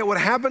going to look at what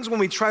happens when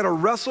we try to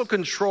wrestle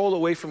control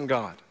away from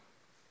God.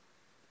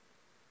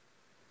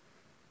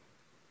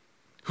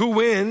 Who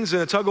wins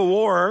in a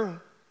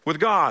tug-of-war with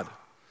God?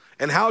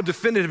 And how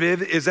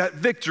definitive is that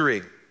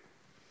victory?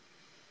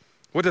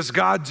 What does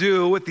God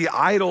do with the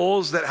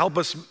idols that help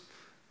us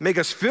make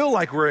us feel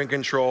like we're in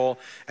control?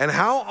 And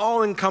how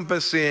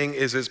all-encompassing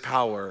is his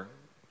power?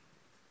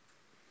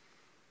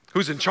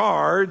 Who's in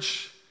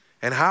charge?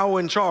 And how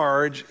in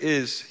charge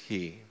is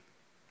he?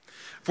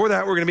 For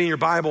that, we're going to be in your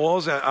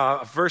Bibles,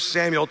 1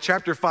 Samuel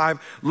chapter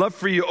 5. Love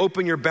for you to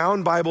open your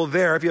bound Bible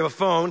there. If you have a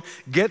phone,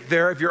 get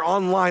there. If you're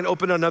online,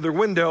 open another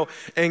window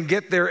and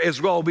get there as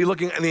well. We'll be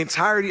looking at the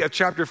entirety of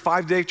chapter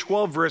 5 today,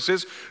 12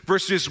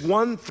 verses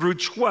 1 through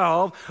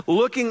 12,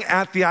 looking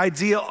at the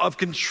idea of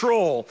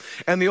control.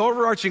 And the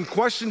overarching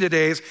question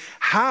today is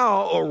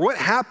how or what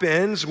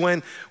happens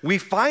when we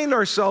find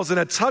ourselves in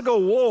a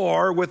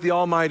tug-of-war with the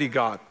Almighty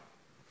God?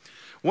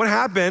 What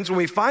happens when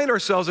we find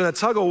ourselves in a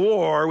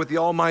tug-of-war with the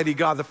Almighty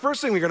God? The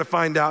first thing we're going to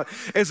find out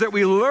is that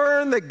we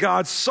learn that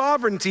God's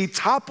sovereignty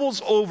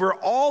topples over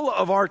all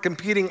of our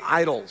competing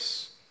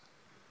idols.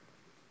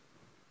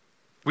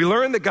 We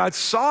learn that God's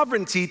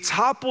sovereignty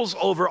topples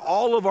over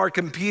all of our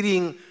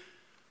competing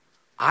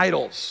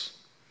idols.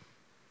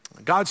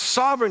 God's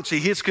sovereignty,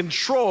 his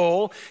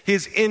control,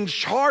 his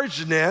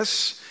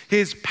in-chargeness,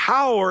 his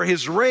power,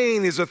 his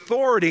reign, his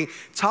authority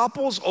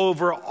topples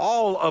over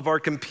all of our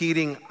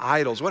competing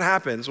idols. What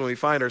happens when we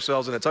find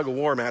ourselves in a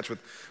tug-of-war match with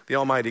the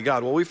Almighty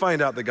God? Well, we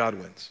find out that God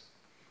wins.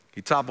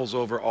 He topples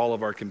over all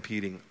of our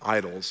competing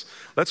idols.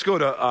 Let's go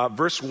to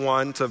verse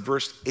 1 to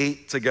verse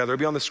 8 together.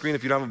 It'll be on the screen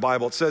if you don't have a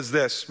Bible. It says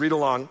this. Read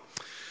along.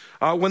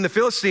 When the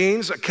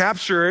Philistines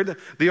captured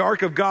the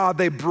ark of God,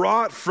 they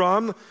brought it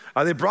from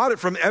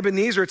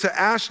Ebenezer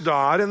to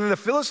Ashdod, and then the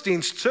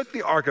Philistines took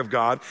the ark of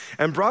God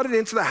and brought it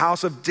into the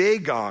house of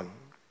Dagon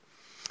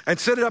and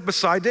set it up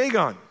beside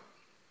Dagon.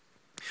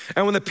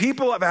 And when the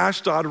people of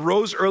Ashdod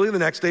rose early the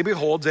next day,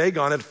 behold,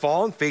 Dagon had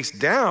fallen face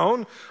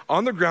down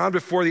on the ground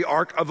before the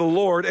ark of the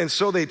Lord. And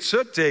so they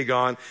took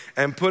Dagon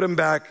and put him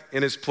back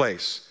in his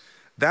place.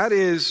 That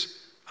is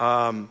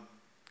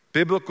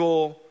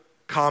biblical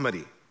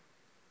comedy.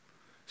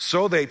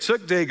 So they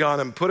took Dagon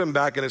and put him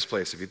back in his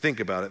place. If you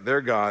think about it,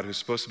 their God, who's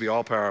supposed to be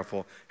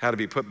all-powerful, had to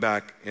be put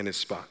back in his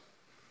spot.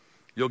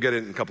 You'll get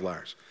it in a couple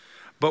hours.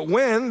 But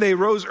when they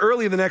rose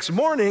early the next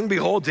morning,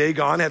 behold,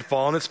 Dagon had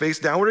fallen his face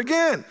downward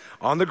again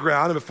on the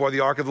ground and before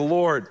the ark of the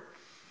Lord.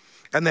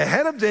 And the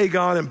head of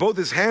Dagon and both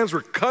his hands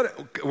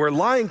were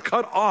lying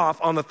cut off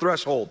on the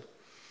threshold.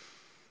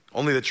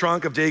 Only the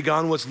trunk of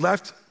Dagon was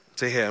left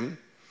to him.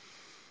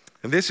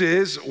 And this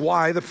is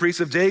why the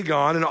priests of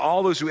Dagon and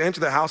all those who enter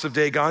the house of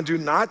Dagon do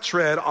not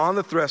tread on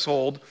the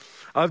threshold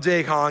of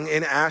Dagon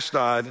in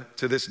Ashdod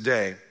to this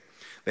day.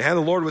 The hand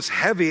of the Lord was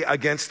heavy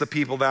against the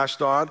people of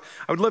Ashdod.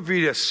 I would love for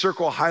you to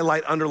circle,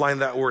 highlight, underline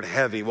that word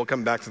heavy. We'll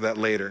come back to that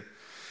later.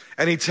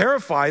 And he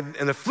terrified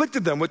and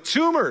afflicted them with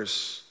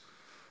tumors,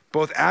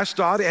 both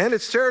Ashdod and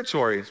its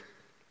territories.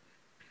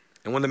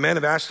 And when the men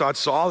of Ashdod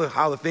saw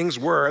how the things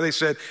were, they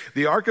said,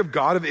 the ark of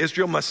God of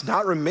Israel must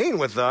not remain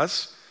with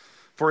us,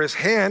 for his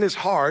hand is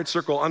hard,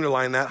 circle,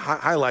 underline that,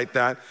 highlight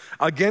that,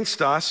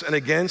 against us and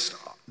against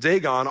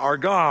Dagon, our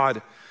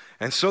God.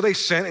 And so they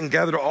sent and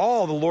gathered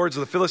all the lords of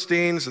the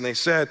Philistines, and they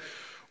said,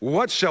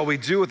 what shall we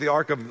do with the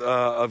ark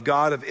of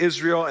God of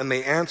Israel? And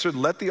they answered,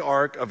 let the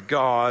ark of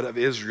God of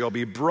Israel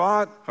be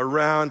brought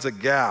around to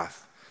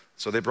Gath.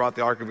 So they brought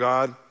the ark of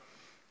God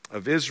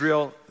of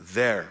Israel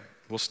there.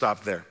 We'll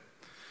stop there.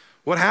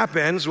 What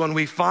happens when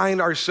we find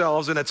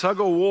ourselves in a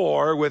tug of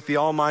war with the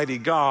Almighty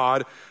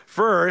God?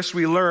 First,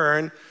 we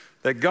learn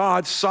that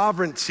God's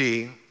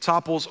sovereignty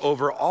topples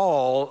over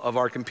all of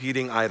our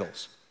competing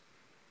idols.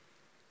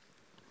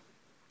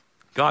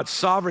 God's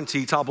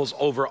sovereignty topples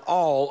over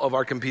all of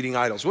our competing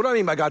idols. What do I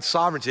mean by God's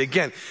sovereignty?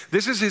 Again,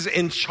 this is his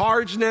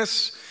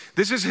in-chargeness.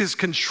 This is his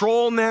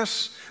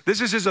controlness. This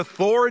is his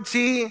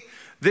authority.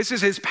 This is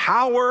his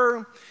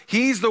power.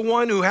 He's the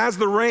one who has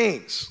the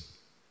reins.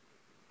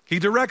 He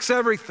directs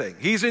everything.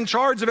 He's in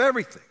charge of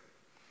everything.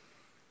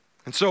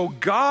 And so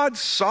God's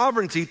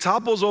sovereignty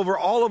topples over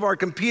all of our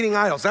competing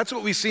idols. That's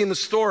what we see in the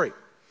story.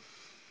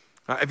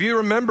 If you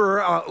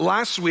remember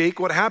last week,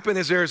 what happened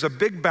is there's a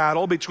big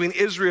battle between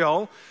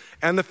Israel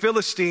and the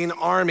Philistine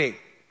army.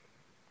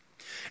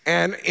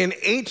 And in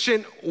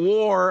ancient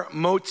war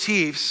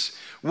motifs,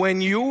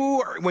 when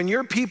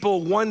your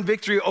people won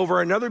victory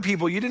over another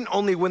people, you didn't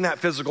only win that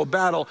physical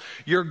battle,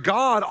 your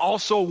God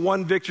also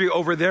won victory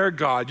over their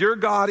God. Your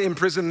God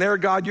imprisoned their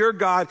God. Your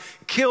God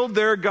killed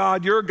their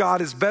God. Your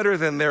God is better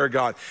than their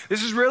God.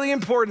 This is really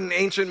important in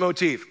ancient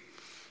motif.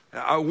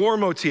 War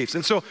motifs.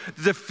 And so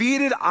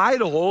defeated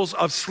idols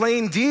of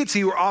slain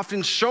deity were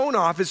often shown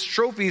off as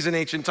trophies in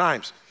ancient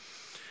times.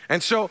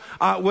 And so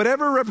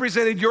whatever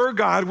represented your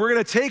God, we're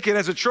going to take it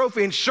as a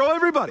trophy and show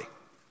everybody.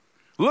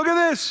 Look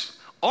at this.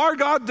 Our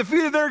God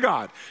defeated their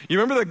God. You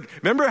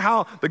remember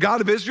how the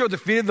God of Israel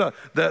defeated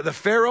the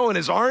Pharaoh and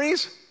his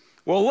armies?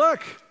 Well,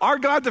 look, our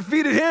God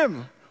defeated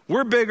him.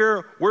 We're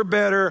bigger, we're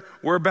better,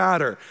 we're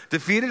badder.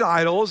 Defeated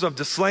idols of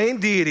slain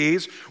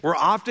deities were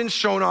often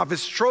shown off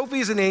as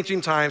trophies in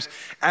ancient times,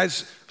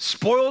 as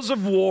spoils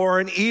of war,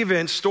 and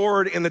even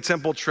stored in the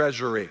temple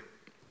treasury.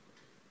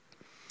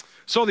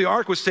 So the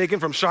ark was taken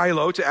from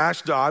Shiloh to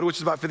Ashdod, which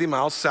is about 50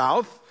 miles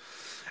south.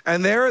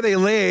 And there they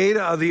laid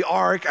the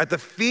ark at the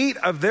feet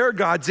of their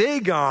god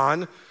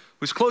Dagon,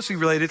 who's closely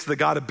related to the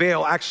god of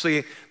Baal.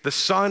 Actually, the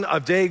son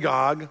of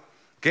Dagon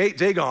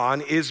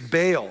is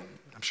Baal.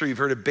 I'm sure you've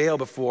heard of Baal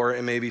before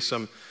and maybe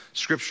some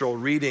scriptural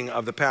reading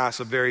of the past,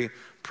 a very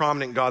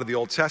prominent god of the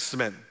Old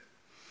Testament.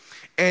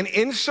 And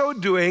in so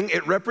doing,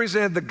 it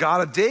represented the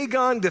god of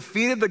Dagon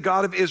defeated the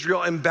God of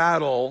Israel in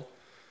battle,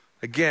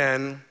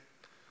 again,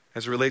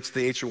 as it relates to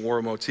the ancient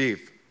war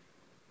motif.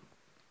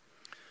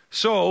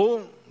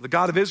 So, the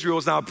God of Israel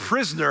is now a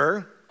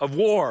prisoner of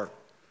war,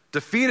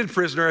 defeated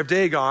prisoner of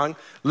Dagon,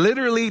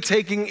 literally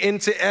taken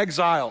into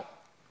exile.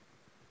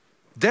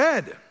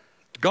 Dead,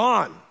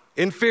 gone,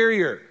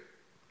 inferior,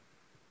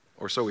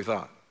 or so we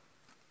thought.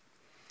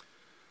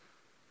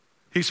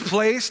 He's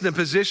placed in a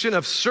position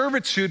of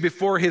servitude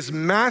before his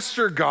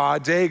master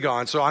god,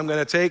 Dagon. So I'm going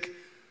to take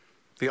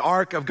the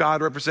ark of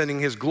God representing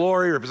his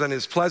glory, representing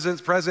his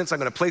presence. I'm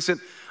going to place it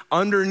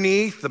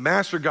underneath the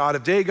master god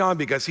of Dagon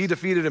because he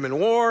defeated him in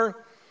war.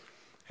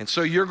 And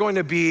so you're going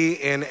to be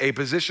in a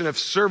position of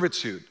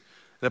servitude,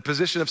 in a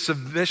position of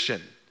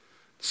submission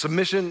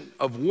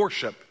of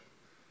worship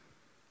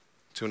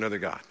to another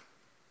god.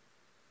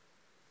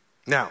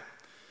 Now,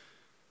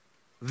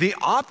 the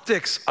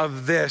optics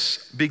of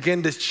this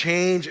begin to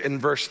change in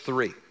verse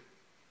 3.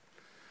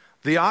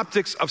 The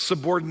optics of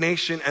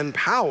subordination and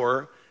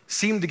power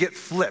seem to get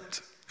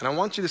flipped. And I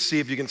want you to see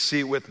if you can see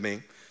it with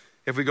me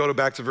if we go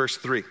back to verse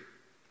 3.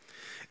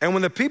 And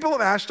when the people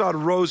of Ashdod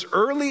rose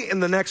early in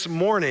the next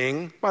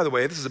morning, by the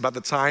way, this is about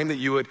the time that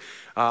you would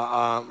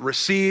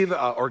receive,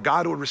 or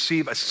God would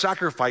receive a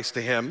sacrifice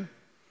to him,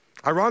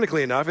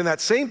 Ironically enough, in that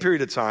same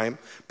period of time,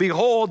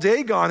 behold,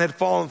 Dagon had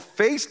fallen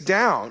face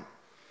down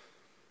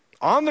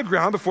on the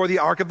ground before the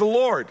ark of the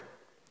Lord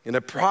in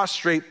a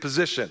prostrate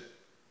position.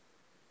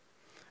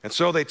 And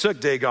so they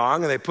took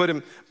Dagon and they put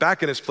him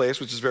back in his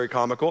place, which is very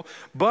comical.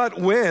 But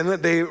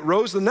when they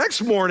rose the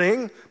next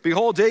morning,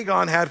 behold,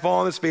 Dagon had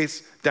fallen his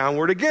face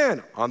downward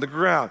again on the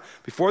ground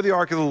before the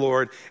ark of the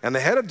Lord, and the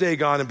head of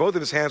Dagon and both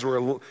of his hands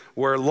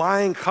were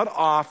lying cut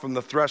off from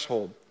the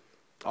threshold,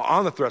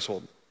 on the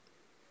threshold.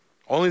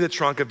 Only the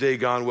trunk of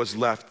Dagon was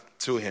left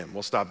to him.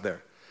 We'll stop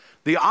there.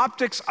 The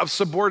optics of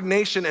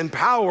subordination and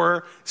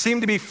power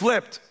seem to be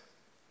flipped.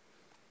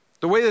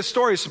 The way this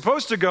story is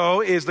supposed to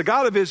go is the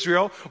God of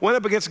Israel went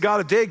up against the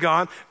God of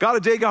Dagon. God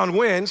of Dagon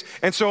wins,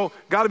 and so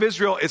God of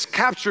Israel is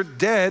captured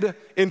dead,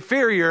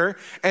 inferior,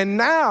 and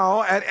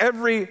now at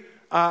every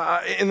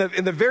in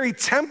the very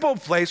temple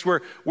place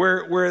where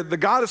the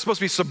God is supposed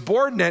to be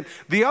subordinate,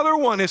 the other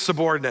one is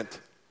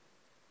subordinate.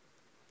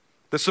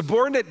 The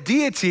subordinate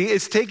deity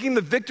is taking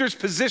the victor's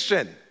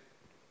position.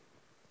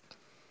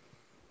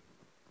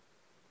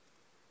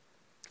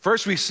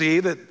 First, we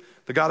see that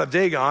the god of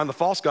Dagon, the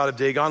false god of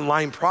Dagon,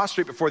 lying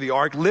prostrate before the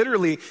ark,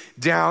 literally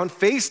down,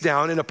 face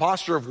down, in a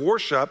posture of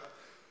worship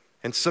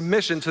and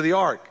submission to the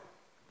ark.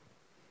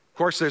 Of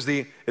course, there's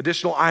the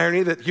additional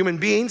irony that human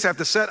beings have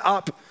to set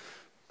up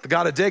the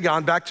god of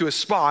Dagon back to his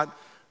spot.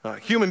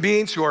 Human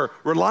beings who are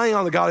relying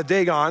on the god of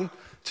Dagon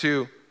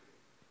to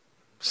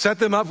set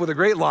them up with a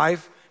great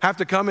life have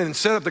to come in and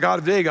set up the god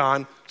of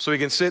Dagon so he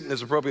can sit in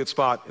his appropriate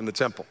spot in the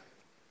temple.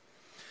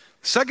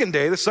 Second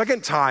day, the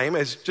second time,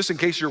 as just in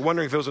case you're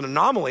wondering if it was an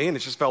anomaly and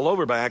it just fell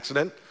over by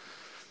accident,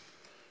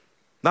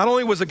 not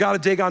only was the god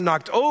of Dagon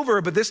knocked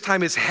over, but this time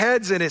his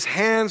heads and his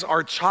hands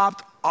are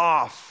chopped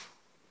off.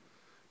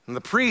 And the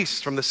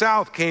priests from the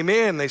south came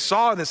in, they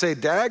saw it, and they say,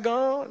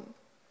 Dagon.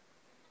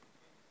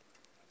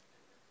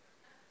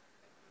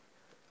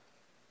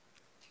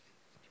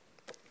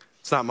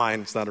 It's not mine,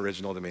 it's not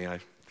original to me.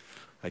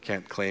 I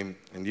can't claim,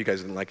 and you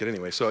guys didn't like it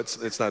anyway, so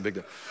it's not a big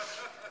deal.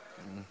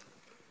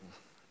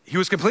 He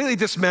was completely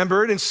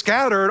dismembered and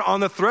scattered on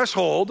the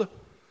threshold,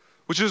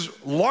 which is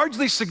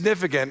largely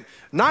significant,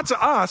 not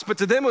to us, but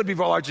to them it would be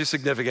largely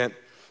significant.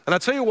 And I'll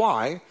tell you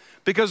why.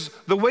 Because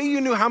the way you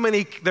knew how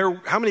many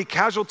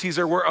casualties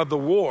there were of the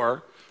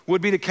war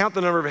would be to count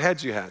the number of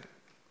heads you had.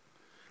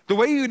 The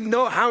way you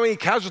know how many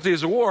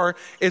casualties of war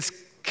is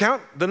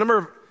count the number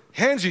of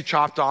hands you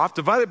chopped off,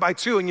 divide it by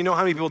 2, and you know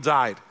how many people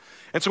died.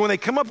 And so when they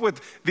come up with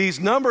these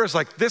numbers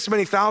like this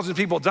many thousand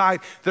people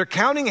died, they're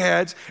counting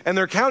heads and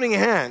they're counting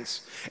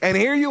hands. And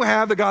here you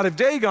have the god of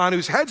Dagon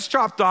whose head's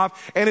chopped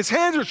off and his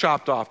hands are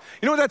chopped off.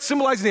 You know what that's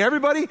symbolizing to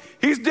everybody?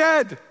 He's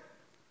dead.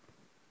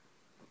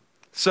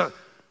 So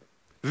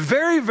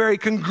very, very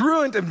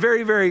congruent and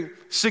very, very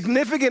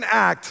significant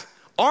act.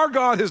 Our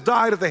God has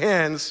died at the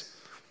hands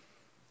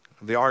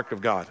of the ark of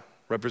God,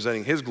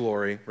 representing his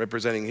glory,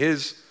 representing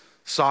his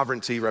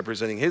sovereignty,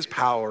 representing his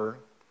power,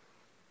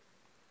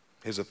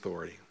 his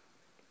authority.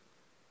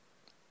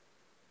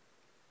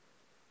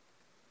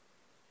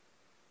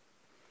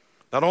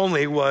 Not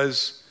only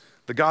was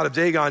the god of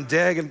Dagon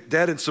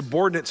dead and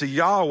subordinate to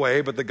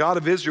Yahweh, but the God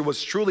of Israel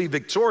was truly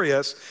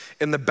victorious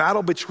in the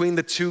battle between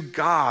the two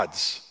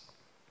gods.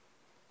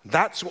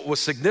 That's what was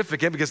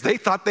significant because they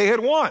thought they had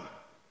won.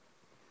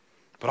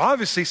 But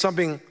obviously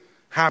something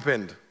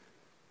happened.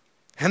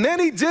 And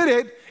then he did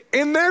it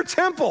in their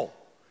temple.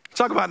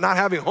 Talk about not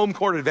having home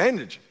court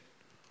advantage.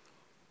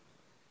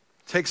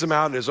 Takes him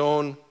out in his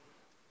own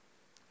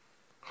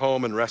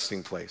home and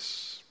resting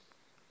place.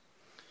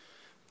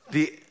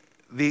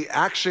 The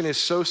action is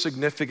so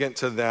significant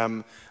to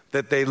them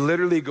that they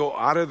literally go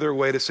out of their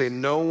way to say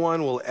no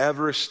one will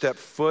ever step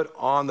foot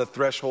on the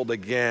threshold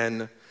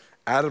again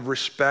out of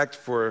respect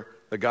for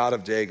the god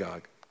of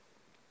Dagon.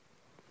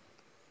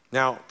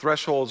 Now,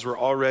 thresholds were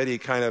already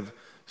kind of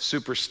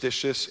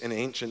superstitious in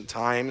ancient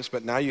times,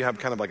 but now you have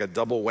kind of like a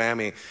double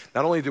whammy.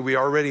 Not only do we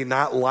already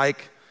not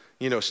like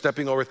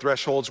stepping over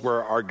thresholds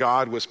where our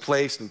God was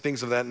placed and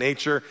things of that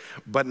nature.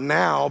 But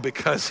now,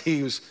 because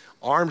his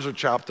arms are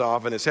chopped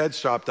off and his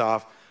head's chopped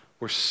off,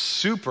 we're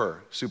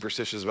super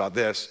superstitious about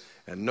this,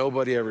 and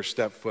nobody ever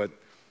stepped foot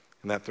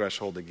in that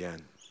threshold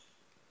again.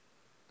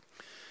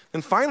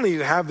 And finally,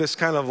 you have this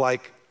kind of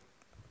like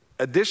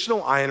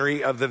additional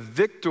irony of the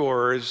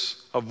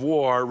victors of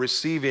war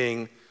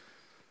receiving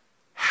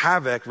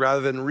havoc rather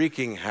than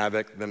wreaking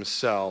havoc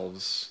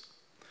themselves.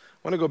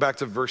 I want to go back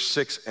to verse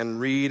 6 and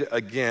read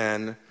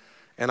again.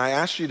 And I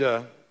ask you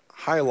to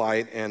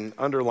highlight and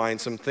underline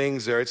some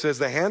things there. It says,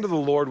 the hand of the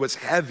Lord was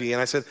heavy.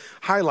 And I said,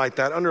 highlight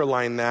that,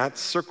 underline that,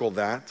 circle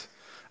that,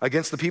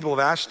 against the people of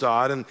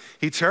Ashdod. And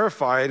he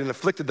terrified and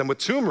afflicted them with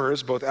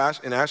tumors, both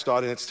in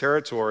Ashdod and its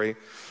territory.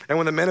 And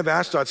when the men of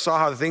Ashdod saw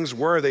how things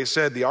were, they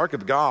said, the ark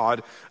of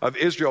God of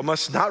Israel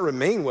must not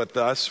remain with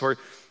us, for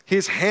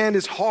his hand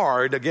is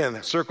hard.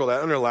 Again, circle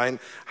that, underline,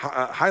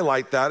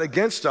 highlight that,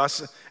 against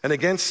us and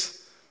against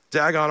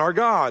Dagon our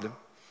God.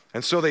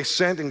 And so they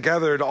sent and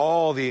gathered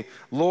all the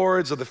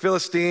lords of the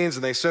Philistines,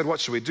 and they said, what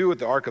should we do with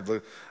the ark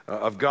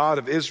of God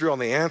of Israel?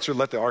 And they answered,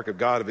 let the ark of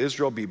God of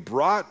Israel be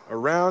brought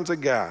around to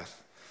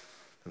Gath.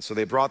 And so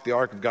they brought the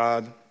ark of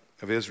God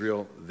of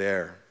Israel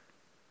there.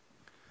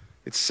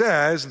 It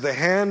says, the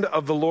hand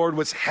of the Lord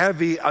was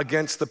heavy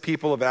against the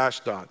people of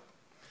Ashdod.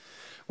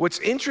 What's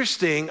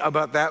interesting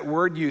about that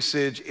word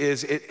usage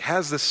is it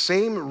has the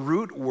same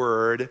root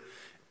word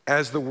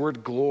as the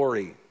word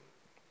glory.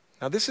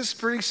 Now, this is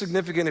pretty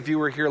significant if you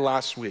were here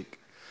last week.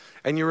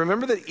 And you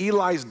remember that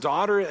Eli's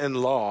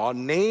daughter-in-law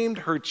named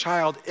her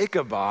child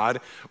Ichabod,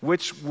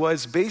 which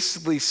was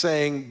basically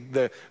saying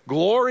the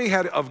glory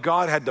of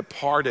God had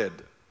departed.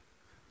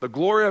 The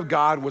glory of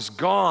God was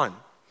gone.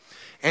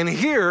 And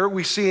here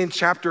we see in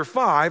chapter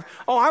 5,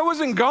 oh, I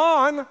wasn't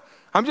gone.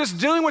 I'm just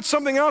dealing with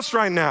something else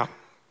right now.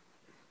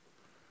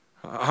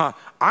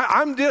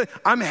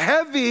 I'm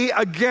heavy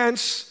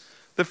against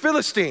the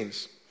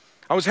Philistines.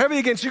 I was heavy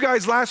against you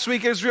guys last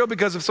week, Israel,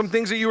 because of some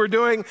things that you were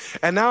doing,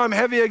 and now I'm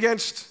heavy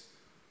against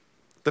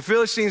the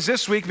Philistines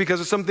this week because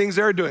of some things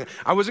they're doing.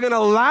 I wasn't going to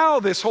allow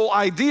this whole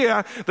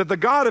idea that the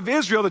God of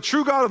Israel, the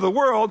true God of the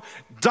world,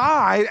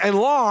 died and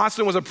lost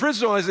and was a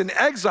prisoner and was in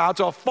exile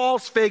to a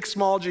false, fake,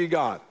 small g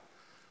God. I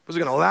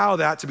wasn't going to allow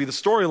that to be the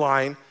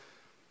storyline.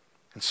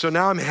 And so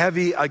now I'm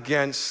heavy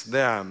against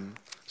them.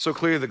 So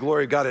clearly the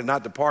glory of God had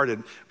not departed.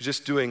 It was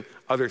just doing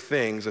other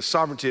things. The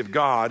sovereignty of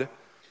God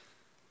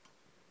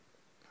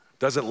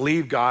doesn't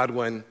leave God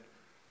when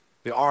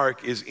the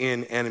ark is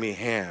in enemy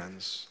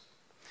hands.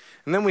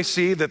 And then we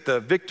see that the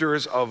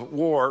victors of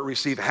war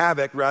receive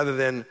havoc rather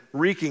than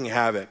wreaking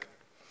havoc.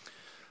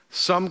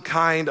 Some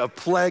kind of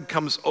plague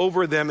comes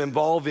over them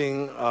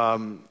involving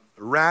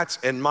rats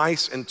and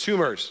mice and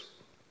tumors.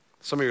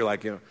 Some of you are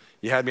like, you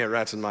had me at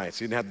rats and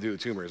mice. You didn't have to do the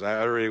tumors.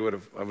 I would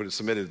have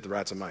submitted the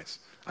rats and mice.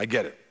 I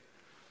get it.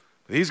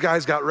 These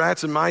guys got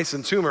rats and mice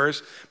and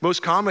tumors.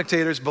 Most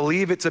commentators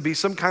believe it to be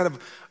some kind of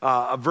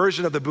a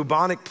version of the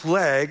bubonic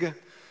plague,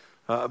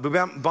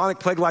 bubonic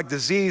plague-like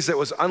disease that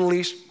was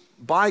unleashed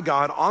by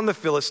God on the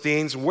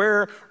Philistines,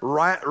 where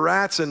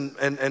rats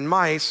and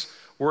mice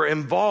were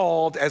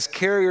involved as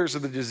carriers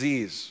of the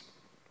disease.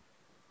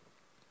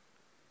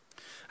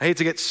 I hate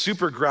to get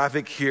super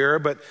graphic here,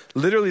 but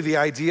literally the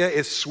idea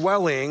is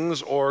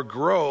swellings or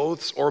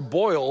growths or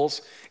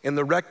boils in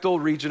the rectal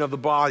region of the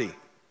body,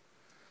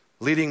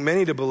 leading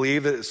many to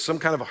believe that it's some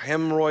kind of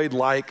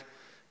hemorrhoid-like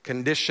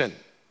condition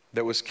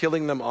that was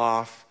killing them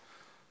off,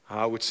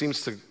 which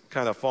seems to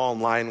kind of fall in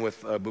line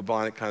with a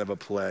bubonic kind of a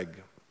plague.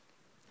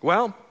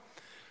 Well,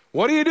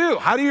 what do you do?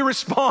 How do you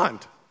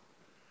respond?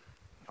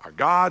 Our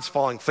God's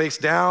falling face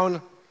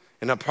down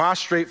in a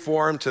prostrate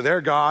form to their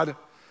God.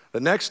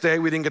 The next day,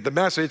 we didn't get the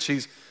message.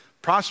 He's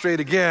prostrate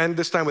again,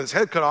 this time with his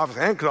head cut off, his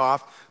hand cut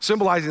off,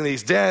 symbolizing that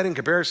he's dead in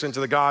comparison to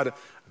the God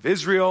of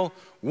Israel.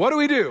 What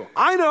do?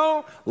 I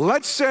know.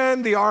 Let's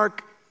send the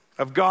ark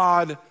of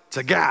God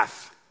to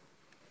Gath,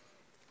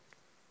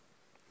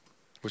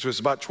 which was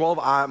about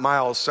 12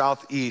 miles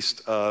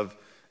southeast of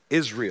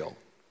Israel,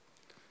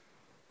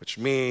 which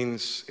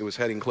means it was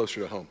heading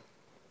closer to home.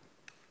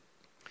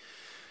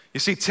 You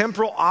see,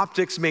 temporal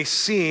optics may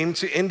seem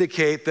to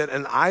indicate that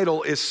an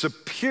idol is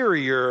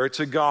superior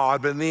to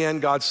God, but in the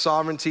end, God's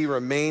sovereignty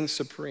remains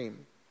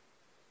supreme.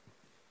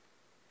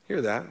 Hear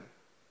that?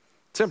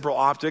 Temporal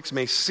optics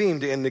may seem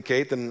to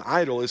indicate that an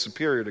idol is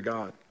superior to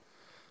God,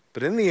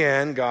 but in the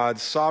end,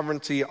 God's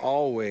sovereignty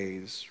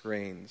always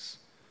reigns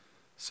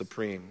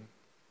supreme.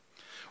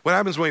 What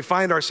happens when we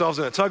find ourselves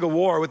in a tug of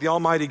war with the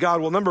Almighty God?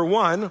 Well, number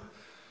one,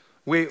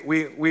 we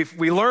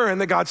learn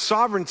that God's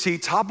sovereignty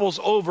topples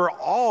over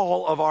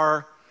all of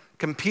our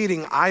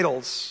competing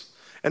idols.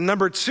 And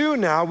number two,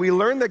 now, we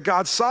learn that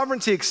God's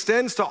sovereignty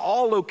extends to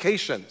all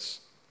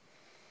locations.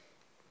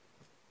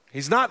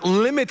 He's not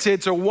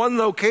limited to one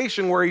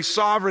location where he's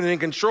sovereign and in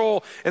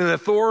control and in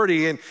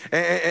authority and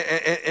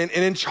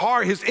in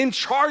charge. His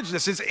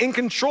in-chargeness, his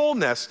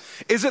in-controlness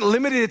isn't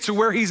limited to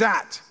where he's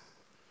at.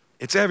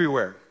 It's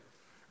everywhere.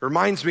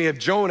 Reminds me of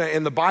Jonah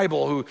in the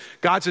Bible, who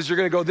God says, you're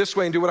going to go this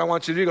way and do what I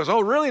want you to do. He goes,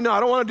 oh, really? No,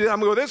 I don't want to do that. I'm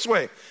going to go this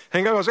way.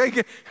 And God goes,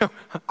 hey,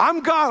 I'm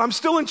God. I'm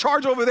still in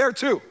charge over there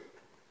too.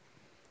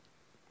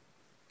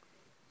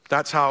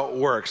 That's how it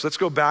works. Let's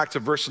go back to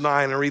verse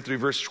 9 and read through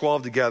verse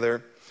 12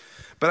 together.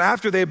 But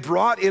after they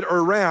brought it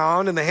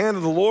around, and the hand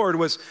of the Lord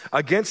was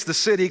against the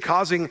city,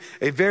 causing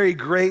a very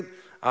great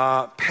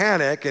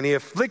panic, and he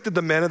afflicted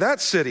the men of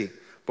that city,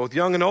 both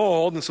young and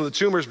old, and so the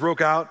tumors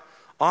broke out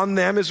on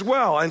them as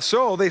well. And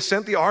so they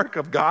sent the ark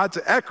of God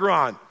to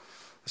Ekron.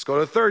 Let's go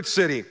to the third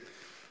city.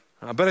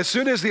 But as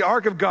soon as the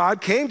ark of God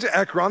came to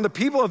Ekron, the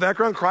people of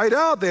Ekron cried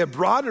out. They had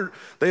brought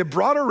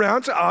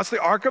around to us the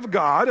ark of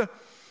God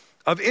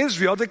of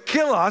Israel to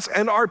kill us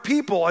and our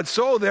people. And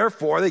so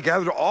therefore they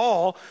gathered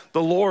all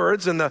the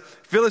lords and the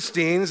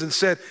Philistines and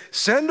said,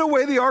 send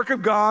away the ark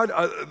of God,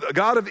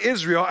 God of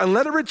Israel, and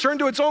let it return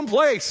to its own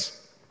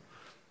place.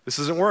 This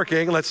isn't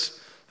working. Let's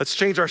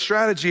change our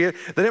strategy,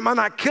 that it might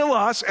not kill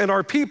us and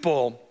our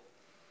people.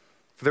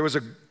 For there was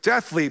a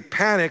deathly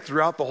panic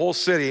throughout the whole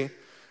city,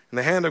 and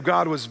the hand of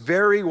God was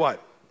very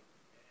what?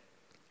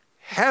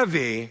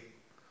 heavy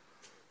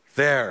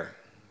there.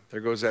 There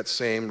goes that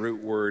same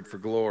root word for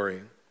glory.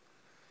 And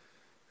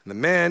the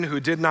men who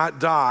did not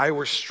die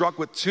were struck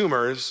with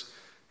tumors,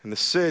 and the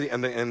city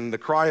and the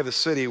cry of the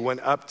city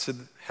went up to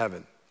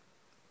heaven.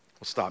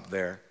 We'll stop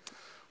there.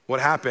 What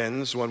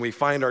happens when we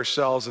find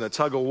ourselves in a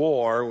tug of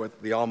war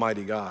with the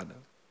Almighty God?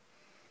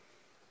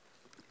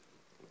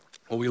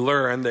 Well, we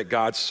learn that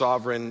God's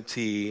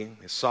sovereignty,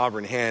 his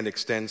sovereign hand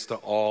extends to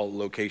all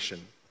location.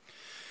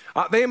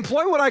 They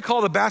employ what I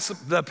call the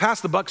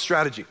pass the buck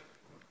strategy.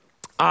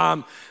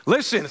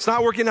 Listen, it's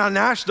not working out in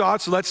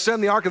Ashdod, so let's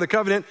send the Ark of the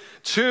Covenant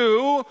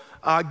to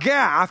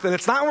Gath, and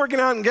it's not working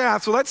out in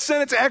Gath, so let's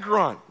send it to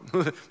Ekron.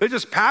 They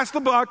just pass the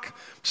buck,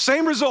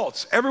 same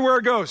results everywhere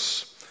it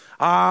goes.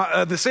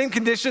 The same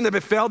condition that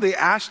befell the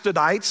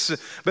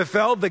Ashdodites,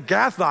 befell the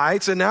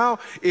Gathites, and now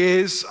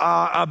is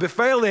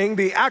befalling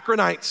the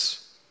Akronites.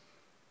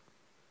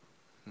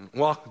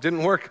 Well, it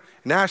didn't work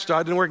in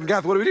Ashdod, didn't work in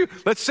Gath. What do we do?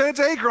 Let's send it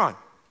to Ekron.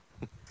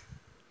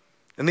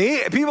 And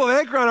the people of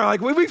Ekron are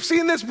like, we've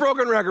seen this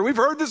broken record. We've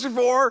heard this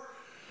before.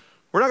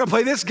 We're not going to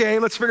play this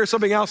game. Let's figure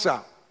something else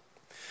out.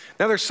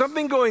 Now, there's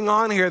something going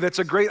on here that's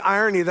a great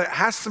irony that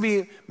has to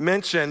be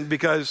mentioned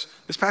because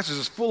this passage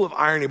is full of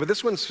irony, but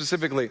this one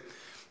specifically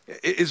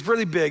is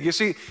really big. You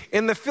see,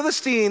 in the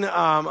Philistine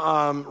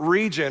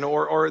region,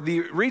 or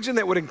the region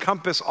that would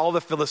encompass all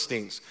the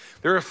Philistines,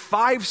 there are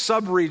 5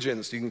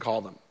 sub-regions, you can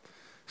call them,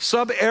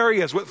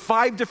 sub-areas with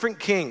 5 different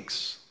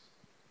kings.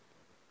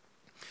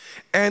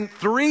 And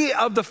 3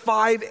 of the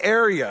 5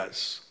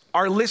 areas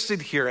are listed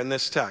here in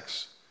this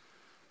text: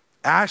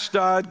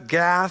 Ashdod,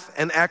 Gath,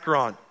 and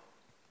Ekron.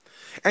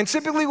 And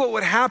typically what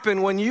would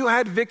happen when you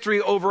had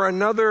victory over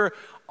another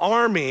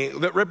army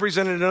that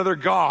represented another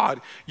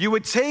god, you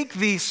would take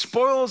the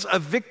spoils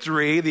of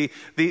victory,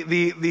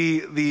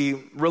 the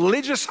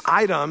religious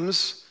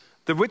items,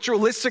 the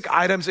ritualistic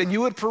items, and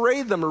you would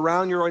parade them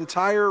around your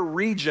entire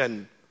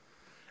region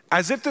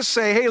as if to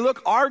say, hey,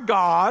 look, our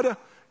God,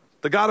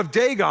 the God of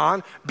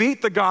Dagon,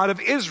 beat the God of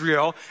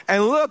Israel,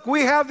 and look,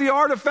 we have the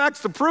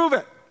artifacts to prove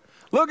it.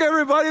 Look,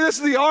 everybody, this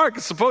is the ark.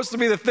 It's supposed to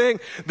be the thing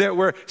that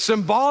we're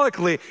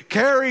symbolically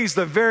carries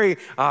the very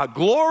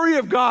glory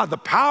of God, the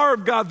power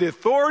of God, the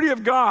authority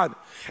of God.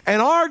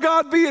 And our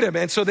God beat him.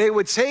 And so they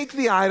would take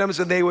the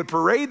items and they would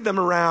parade them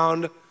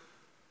around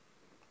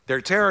their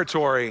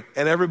territory,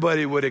 and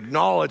everybody would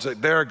acknowledge that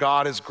their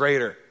God is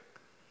greater.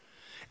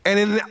 And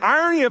in the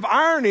irony of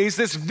ironies,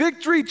 this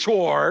victory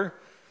tour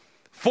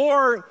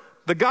for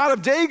the God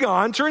of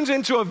Dagon turns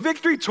into a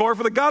victory tour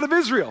for the God of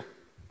Israel.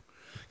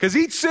 Because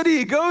each city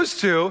he goes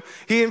to,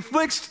 he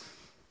inflicts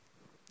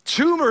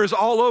tumors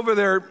all over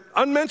their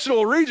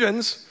unmentionable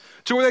regions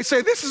to where they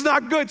say, this is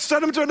not good,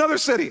 send him to another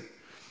city.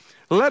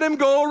 Let him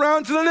go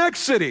around to the next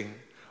city.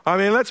 I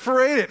mean, let's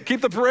parade it,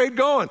 keep the parade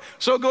going.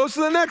 So it goes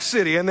to the next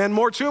city, and then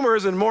more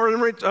tumors and more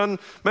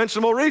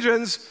unmentionable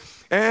regions.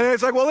 And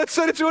it's like, well, let's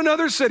send it to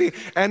another city.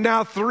 And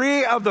now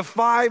 3 of the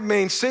 5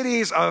 main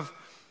cities of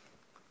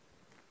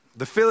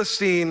the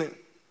Philistine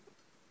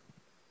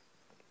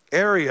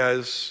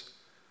areas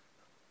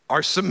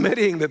are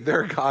submitting that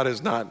their God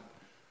is not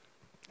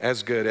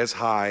as good, as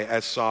high,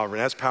 as sovereign,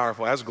 as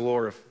powerful, as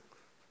glorious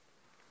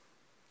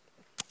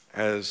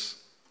as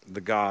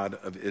the God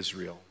of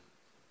Israel.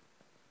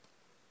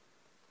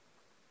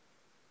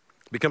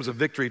 It becomes a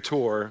victory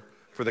tour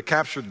for the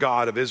captured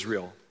God of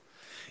Israel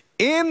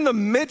in the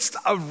midst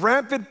of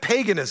rampant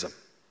paganism.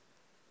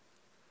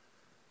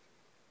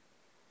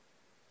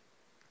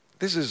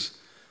 This is,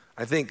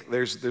 I think,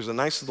 there's a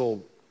nice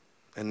little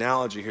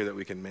analogy here that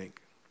we can make.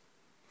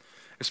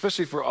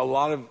 Especially for a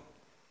lot of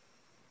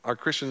our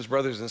Christians,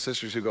 brothers and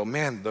sisters who go,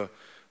 man, the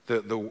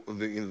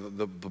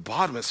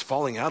bottom is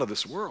falling out of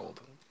this world.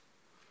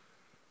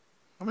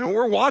 I mean,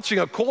 we're watching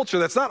a culture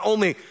that's not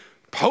only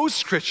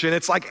post-Christian,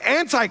 it's like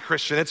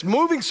anti-Christian. It's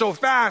moving so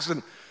fast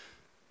and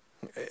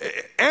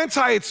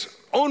anti its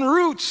own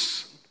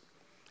roots.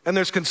 And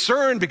there's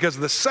concern because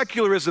of the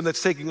secularism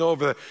that's taking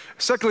over,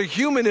 secular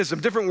humanism,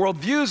 different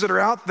worldviews that are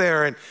out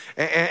there.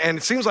 And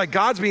it seems like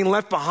God's being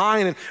left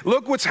behind. And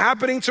look what's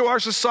happening to our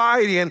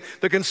society and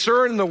the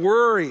concern and the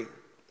worry.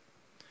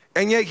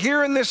 And yet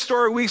here in this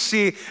story, we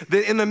see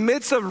that in the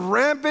midst of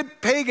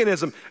rampant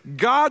paganism,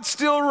 God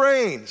still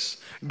reigns.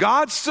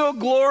 God's still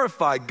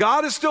glorified.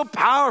 God is still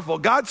powerful.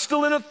 God's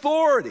still in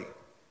authority.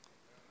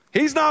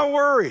 He's not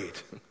worried.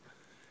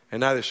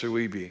 And neither should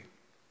we be.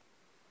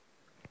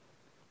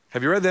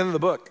 Have you read the end of the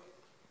book?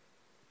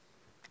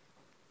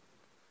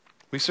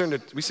 We seem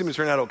to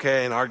turn out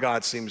okay, and our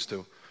God seems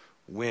to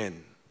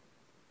win.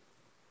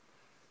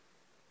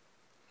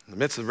 In the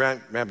midst of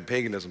rampant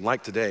paganism,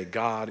 like today,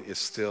 God is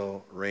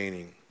still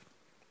reigning.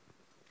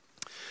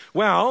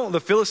 Well, the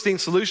Philistine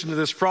solution to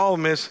this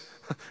problem is,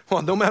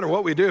 well, no matter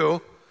what we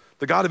do,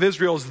 the God of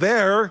Israel is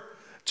there.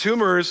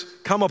 Tumors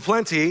come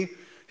aplenty.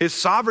 His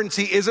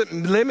sovereignty isn't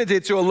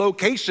limited to a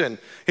location.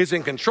 His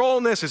in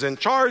controlness, his in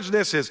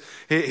chargeness,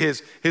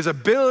 his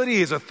ability,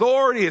 his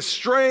authority, his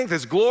strength,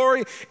 his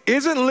glory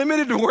isn't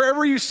limited to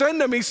wherever you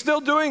send him. He's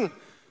still doing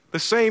the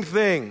same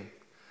thing.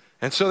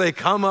 And so they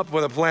come up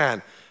with a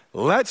plan.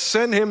 let's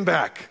send him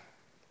back.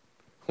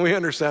 We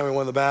understand we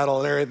won the battle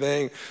and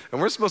everything, and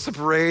we're supposed to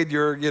parade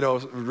your,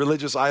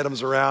 religious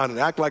items around and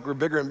act like we're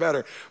bigger and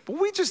better, but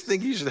we just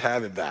think you should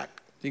have it back.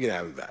 You can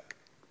have it back.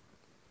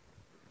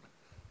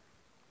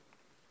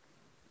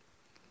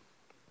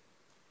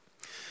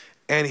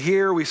 And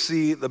here we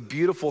see the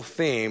beautiful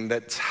theme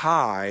that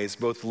ties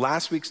both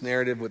last week's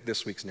narrative with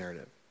this week's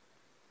narrative.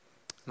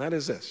 And that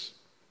is this,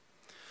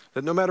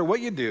 that no matter what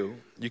you do,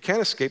 you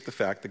can't escape the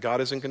fact that God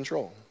is in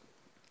control,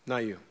 not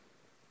you.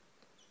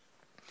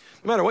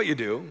 No matter what you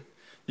do,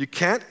 you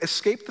can't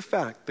escape the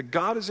fact that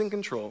God is in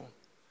control.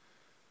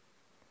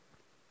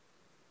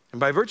 And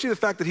by virtue of the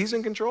fact that he's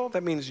in control,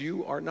 that means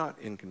you are not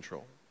in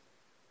control.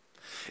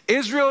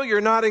 Israel,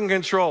 you're not in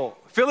control.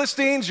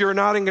 Philistines, you're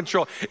not in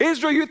control.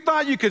 Israel, you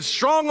thought you could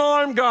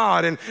strong-arm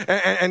God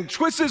and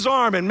twist his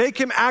arm and make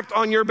him act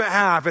on your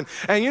behalf.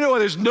 And you know what?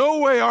 There's no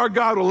way our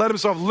God will let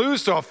himself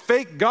loose to a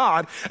fake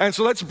God. And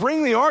so let's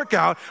bring the ark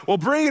out. We'll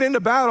bring it into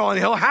battle, and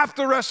he'll have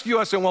to rescue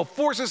us, and we'll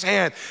force his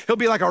hand. He'll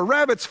be like a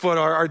rabbit's foot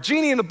or a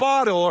genie in the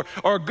bottle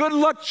or a good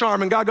luck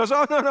charm. And God goes,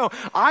 oh, no,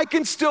 I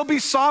can still be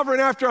sovereign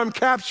after I'm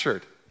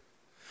captured.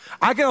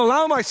 I can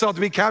allow myself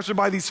to be captured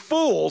by these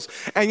fools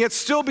and yet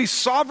still be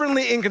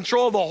sovereignly in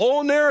control of the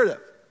whole narrative.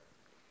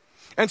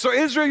 And so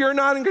Israel, you're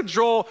not in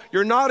control,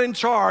 you're not in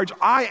charge,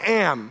 I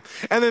am.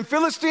 And then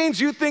Philistines,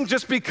 you think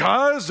just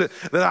because that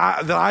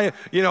I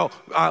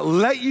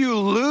let you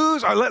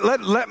lose, or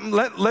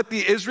let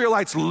the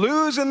Israelites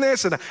lose in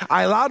this, and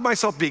I allowed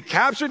myself to be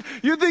captured,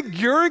 you think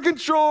you're in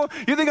control?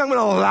 You think I'm going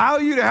to allow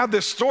you to have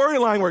this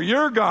storyline where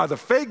your God, the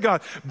fake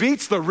God,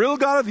 beats the real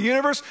God of the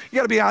universe? You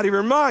got to be out of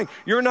your mind.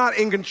 You're not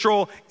in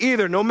control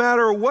either. No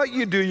matter what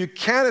you do, you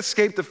can't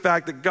escape the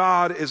fact that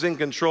God is in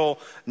control,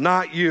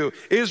 not you.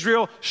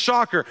 Israel,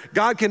 shocker.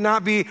 God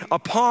cannot be a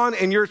pawn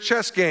in your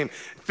chess game.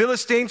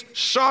 Philistines,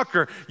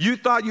 shocker. You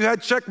thought you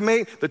had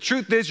checkmate. The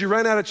truth is you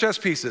ran out of chess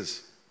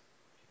pieces.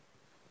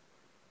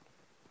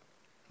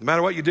 No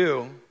matter what you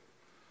do,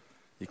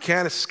 you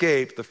can't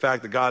escape the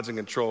fact that God's in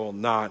control,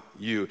 not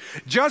you.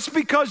 Just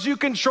because you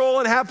control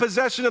and have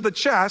possession of the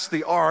chess,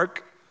 the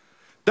ark,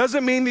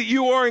 doesn't mean that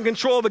you are in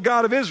control of the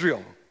God of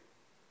Israel.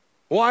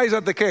 Why is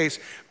that the case?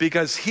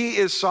 Because he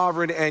is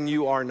sovereign and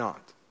you are not.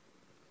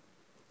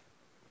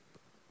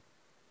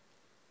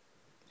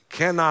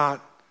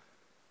 Cannot,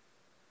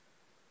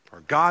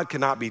 or God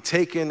cannot be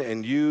taken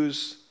and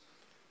used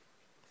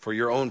for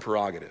your own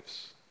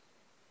prerogatives.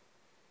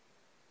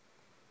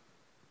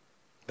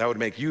 That would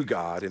make you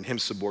God and him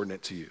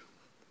subordinate to you.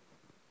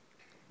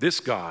 This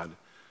God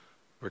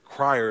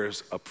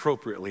requires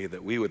appropriately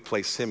that we would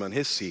place him on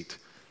his seat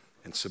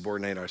and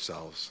subordinate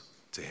ourselves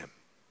to him.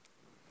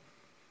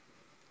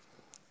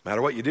 No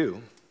matter what you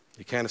do,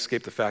 you can't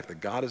escape the fact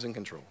that God is in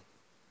control,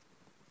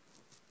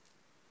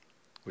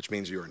 which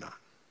means you are not.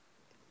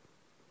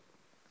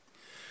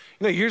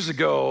 Years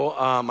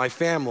ago, my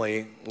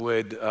family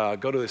would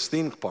go to this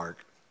theme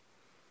park.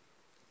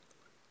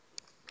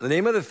 The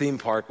name of the theme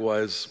park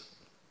was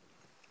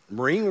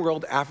Marine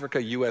World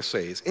Africa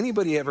USA. Has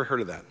anybody ever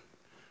heard of that?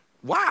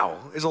 Wow,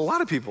 there's a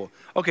lot of people.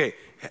 Okay,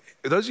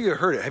 those of you who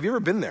heard it, have you ever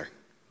been there?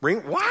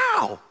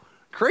 Wow,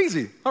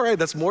 crazy. All right,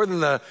 that's more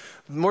than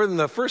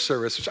the first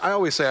service, which I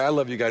always say I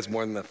love you guys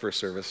more than the first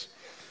service.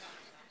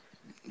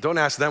 Don't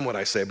ask them what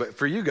I say, but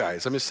for you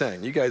guys, I'm just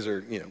saying, you guys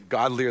are,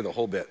 godlier the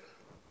whole bit.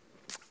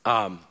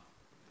 I'm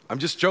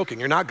just joking.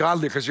 You're not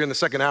godly because you're in the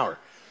second hour.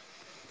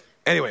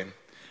 Anyway,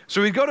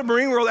 so we'd go to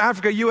Marine World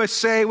Africa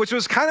USA, which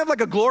was kind of like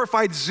a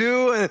glorified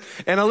zoo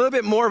and a little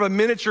bit more of a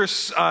miniature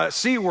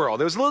Sea World.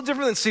 It was a little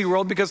different than Sea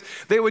World because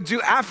they would do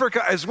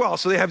Africa as well.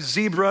 So they have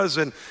zebras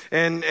and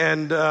what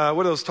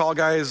are those tall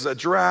guys?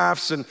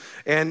 Giraffes and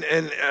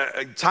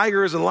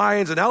tigers and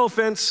lions and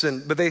elephants.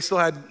 But they still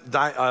had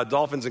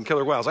dolphins and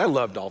killer whales. I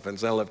love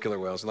dolphins and I love killer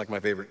whales. They're like my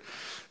favorite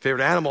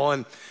animal.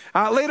 And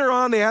later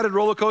on, they added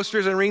roller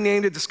coasters and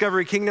renamed it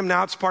Discovery Kingdom.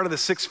 Now it's part of the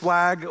Six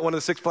Flag, one of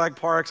the Six Flag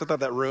parks. I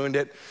thought that ruined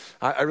it.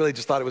 I really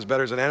just thought it was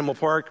better as an animal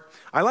park.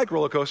 I like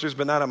roller coasters,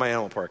 but not at my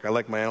animal park. I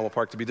like my animal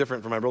park to be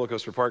different from my roller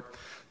coaster park.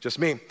 Just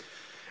me.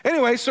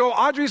 Anyway, so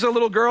Audrey's a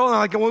little girl, and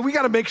I'm like, well, we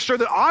got to make sure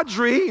that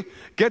Audrey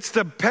gets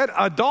to pet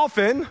a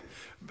dolphin,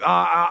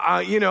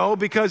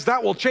 because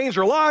that will change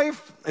her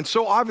life. And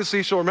so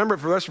obviously she'll remember it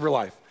for the rest of her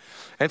life.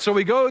 And so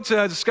we go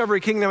to Discovery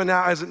Kingdom, and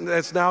now as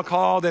it's now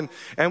called, and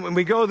when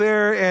we go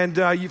there, and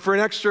for an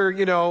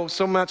extra,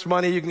 so much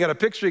money, you can get a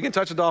picture, you can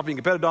touch a dolphin, you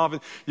can pet a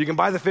dolphin, you can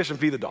buy the fish and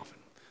feed the dolphin.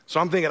 So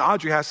I'm thinking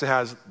Audrey has to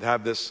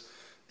have this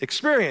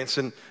experience,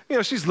 and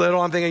she's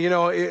little. I'm thinking,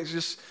 it's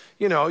just,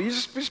 you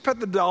just pet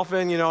the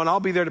dolphin, and I'll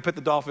be there to pet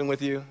the dolphin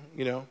with you,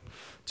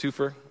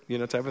 twofer,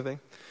 type of thing.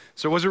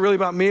 So was it really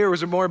about me, or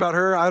was it more about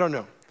her? I don't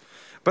know.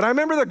 But I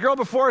remember the girl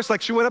before us,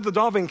 she went up to the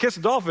dolphin and kissed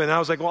the dolphin. And I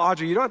was like, well,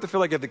 Audrey, you don't have to feel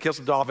like you have to kiss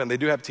the dolphin. They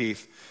do have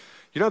teeth.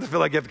 You don't have to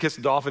feel like you have to kiss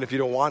the dolphin if you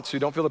don't want to.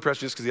 Don't feel the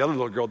pressure just because the other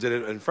little girl did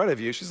it in front of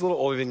you. She's a little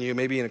older than you.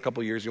 Maybe in a couple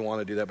of years you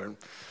want to do that.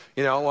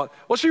 But,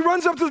 well, she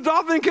runs up to the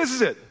dolphin and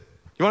kisses it.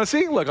 You want to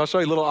see? Look, I'll show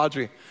you little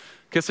Audrey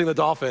kissing the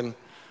dolphin.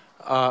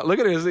 Look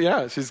at her.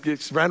 Yeah, she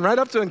ran right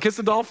up to it and kissed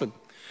the dolphin.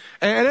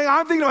 And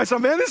I'm thinking to myself,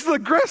 man, this is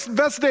the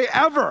best day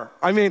ever.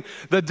 I mean,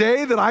 the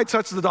day that I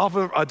touched a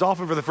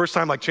dolphin for the first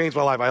time, like, changed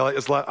my life.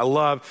 I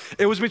love.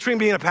 It was between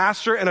being a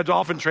pastor and a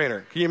dolphin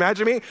trainer. Can you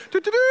imagine me?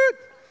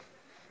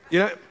 You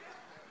know,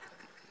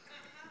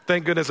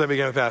 thank goodness I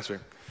became a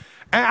pastor.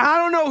 And I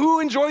don't know who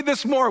enjoyed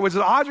this more. Was it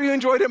Audrey who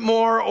enjoyed it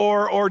more,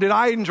 or did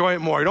I enjoy it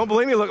more? You don't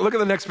believe me? Look at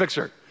the next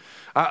picture.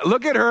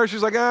 Look at her.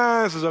 She's like,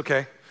 this is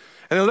okay.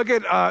 And then look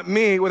at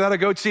me without a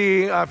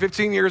goatee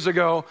 15 years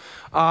ago.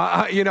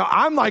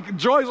 I'm like,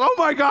 Joyce, oh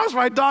my gosh,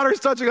 my daughter's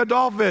touching a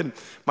dolphin.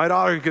 My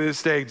daughter could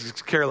this day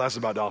just care less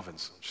about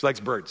dolphins. She likes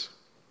birds.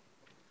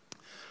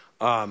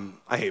 I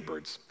hate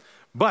birds.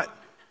 But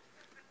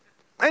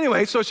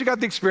anyway, so she got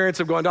the experience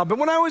of going down. But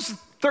when I was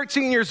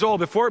 13 years old,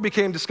 before it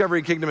became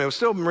Discovery Kingdom, it was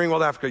still Marine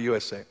World Africa,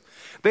 USA.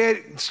 They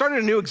had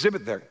started a new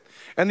exhibit there.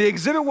 And the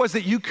exhibit was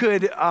that you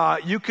could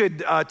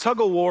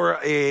tug-of-war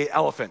a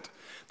elephant.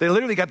 They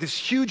literally got this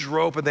huge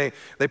rope, and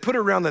they put it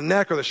around the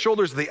neck or the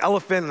shoulders of the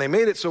elephant, and they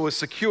made it so it was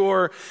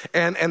secure,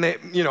 and they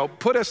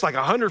put us like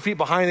 100 feet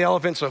behind the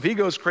elephant, so if he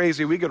goes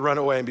crazy, we could run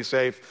away and be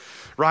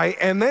safe, right?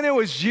 And then it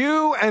was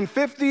you and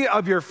 50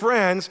 of your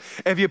friends.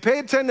 If you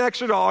paid $10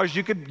 extra,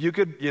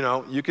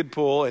 you could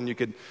pull, and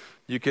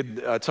you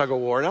could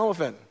tug-of-war an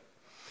elephant.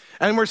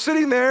 And we're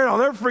sitting there, and I'll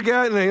never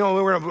forget, and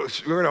we're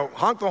gonna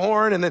honk the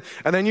horn, and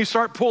then you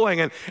start pulling,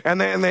 and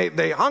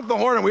they honk the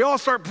horn, and we all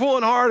start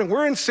pulling hard, and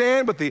we're in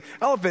sand, but the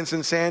elephant's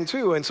in sand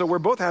too, and so we're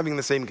both having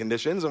the same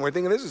conditions, and we're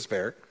thinking this is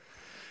fair.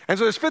 And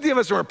so there's 50 of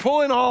us, and we're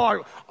pulling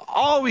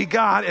all we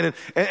got, and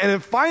then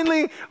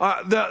finally,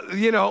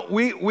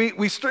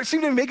 we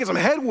seem to be making some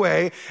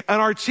headway,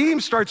 and our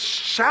team starts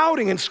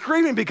shouting and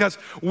screaming because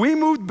we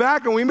moved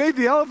back, and we made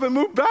the elephant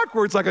move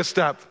backwards like a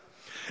step.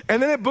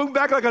 And then it moved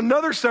back like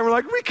another step. We're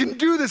like, we can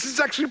do this.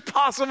 It's actually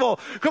possible.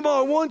 Come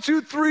on, 1,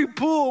 2, 3,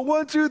 pull.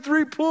 1, 2,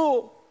 3,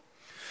 pull.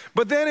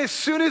 But then as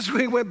soon as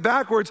we went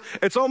backwards,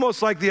 it's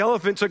almost like the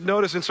elephant took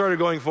notice and started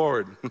going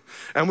forward.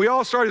 And we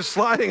all started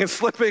sliding and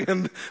slipping,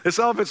 and this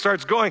elephant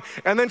starts going.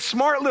 And then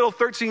smart little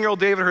 13-year-old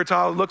David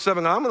Hurtado looks up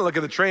and goes, I'm going to look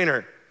at the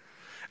trainer.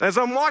 And as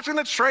I'm watching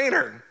the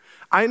trainer,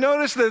 I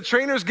notice that the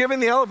trainer's giving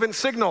the elephant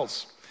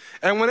signals.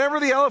 And whenever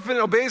the elephant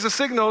obeys the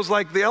signals,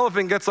 like the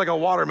elephant gets like a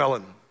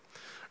watermelon.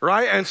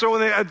 Right? And so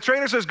when the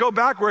trainer says go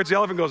backwards, the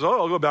elephant goes,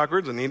 I'll go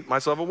backwards and eat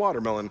myself a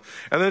watermelon.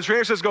 And then the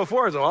trainer says go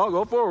forwards, I'll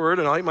go forward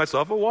and I'll eat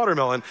myself a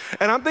watermelon.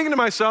 And I'm thinking to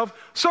myself,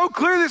 so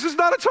clear this is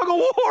not a tug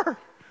of war.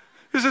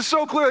 This is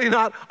so clearly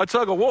not a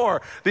tug of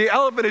war. The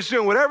elephant is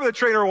doing whatever the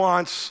trainer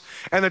wants,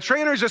 and the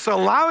trainer is just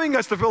allowing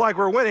us to feel like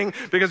we're winning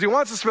because he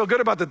wants us to feel good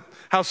about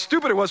how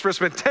stupid it was for us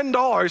to spend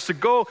 $10 to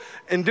go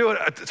and do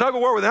a tug of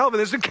war with an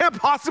elephant. This can't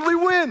possibly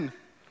win.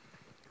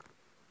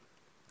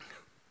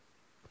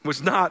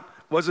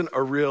 Wasn't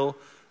a real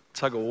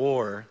tug of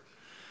war.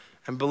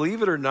 And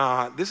believe it or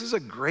not, this is a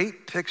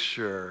great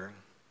picture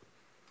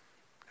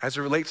as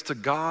it relates to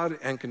God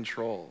and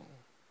control.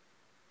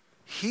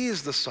 He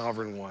is the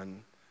sovereign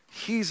one.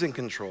 He's in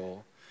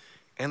control.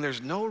 And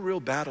there's no real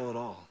battle at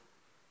all.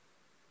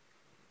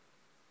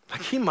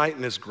 Like, he might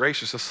in his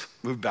graciousness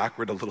move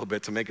backward a little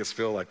bit to make us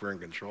feel like we're in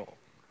control.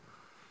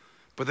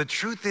 But the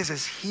truth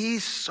is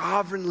he's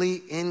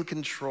sovereignly in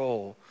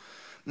control.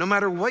 No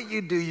matter what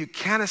you do, you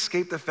can't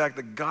escape the fact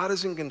that God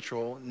is in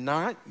control,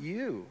 not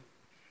you.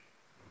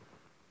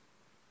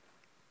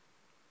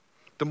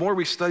 The more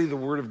we study the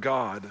Word of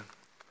God,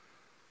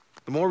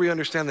 the more we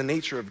understand the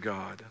nature of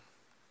God,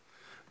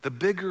 the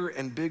bigger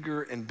and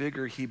bigger and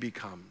bigger He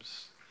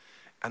becomes,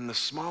 and the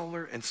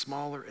smaller and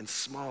smaller and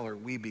smaller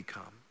we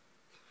become.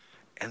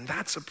 And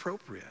that's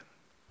appropriate.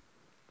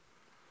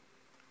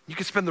 You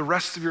could spend the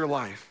rest of your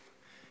life,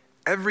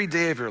 every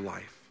day of your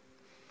life,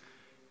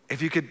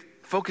 if you could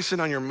focus in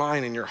on your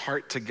mind and your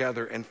heart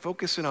together and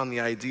focus in on the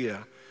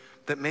idea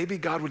that maybe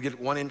God would get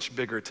 1 inch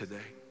bigger today.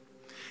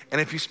 And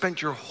if you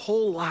spent your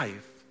whole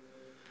life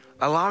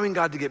allowing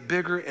God to get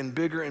bigger and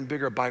bigger and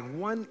bigger by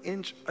 1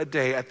 inch a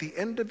day, at the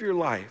end of your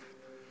life,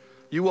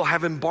 you will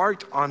have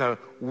embarked on a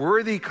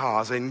worthy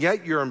cause, and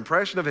yet your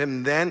impression of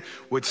Him then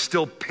would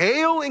still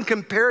pale in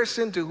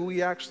comparison to who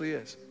He actually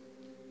is.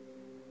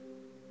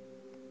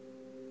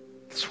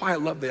 That's why I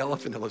love the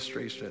elephant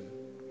illustration.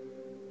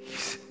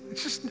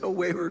 There's just no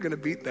way we were going to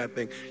beat that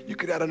thing. You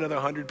could add another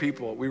 100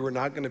 people. We were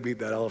not going to beat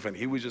that elephant.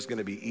 He was just going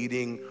to be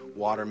eating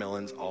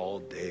watermelons all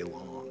day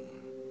long.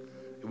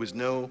 It was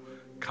no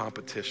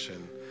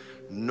competition.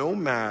 No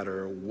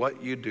matter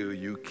what you do,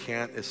 you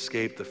can't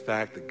escape the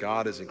fact that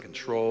God is in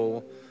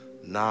control,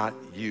 not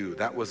you.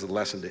 That was the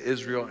lesson to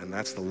Israel, and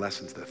that's the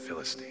lesson to the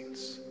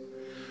Philistines.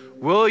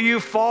 Will you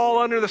fall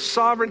under the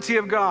sovereignty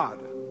of God?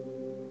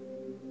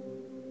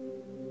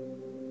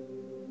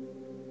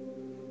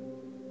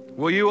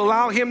 Will you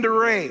allow Him to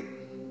reign?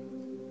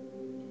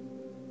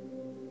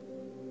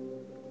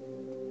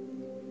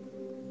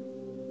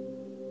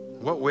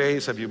 What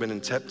ways have you been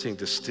attempting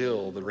to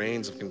steal the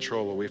reins of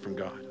control away from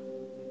God?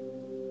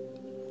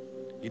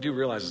 You do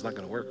realize it's not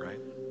going to work, right?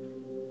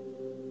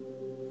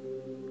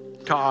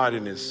 God,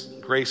 in His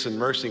grace and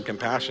mercy and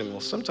compassion,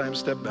 will sometimes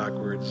step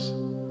backwards.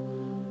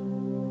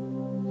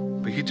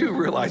 But But you do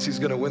realize he's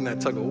going to win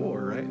that tug of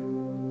war, right?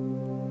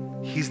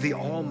 He's the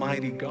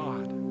Almighty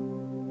God.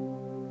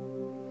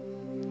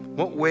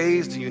 What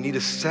ways do you need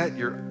to set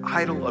your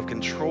idol of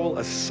control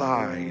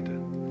aside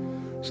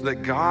so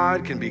that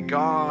God can be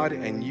God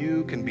and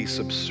you can be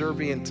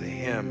subservient to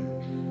him,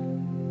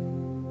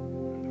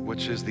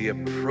 which is the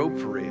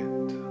appropriate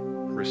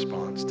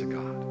response to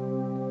God?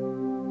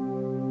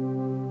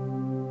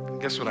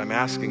 Guess what I'm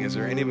asking? Is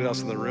there anybody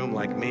else in the room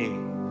like me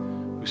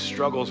who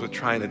struggles with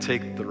trying to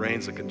take the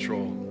reins of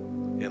control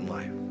in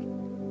life?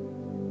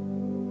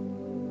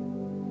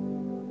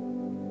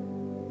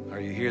 Are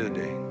you here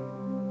today?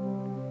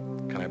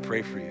 Can I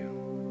pray for you?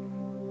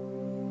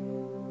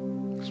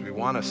 Because we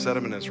want to set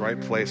him in his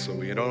right place so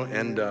we don't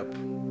end up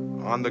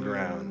on the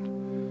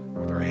ground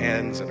with our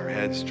hands and our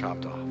heads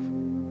chopped off.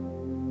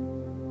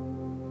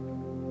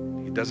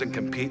 He doesn't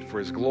compete for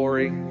his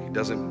glory. He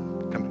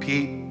doesn't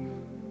compete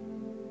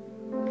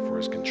for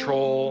his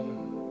control,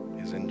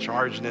 his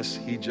in-chargeness.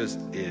 He just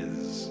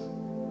is.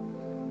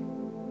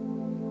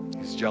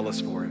 He's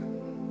jealous for it.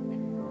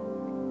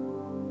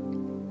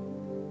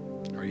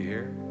 Are you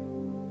here?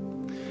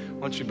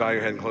 Why don't you bow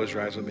your head and close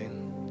your eyes with me?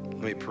 Let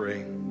me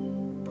pray.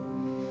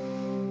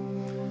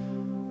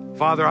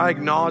 Father, I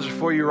acknowledge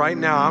before you right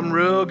now, I'm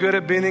real good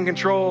at being in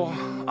control.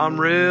 I'm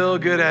real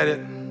good at it.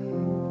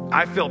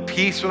 I feel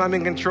peace when I'm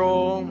in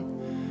control.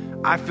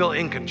 I feel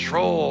in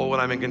control when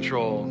I'm in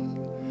control.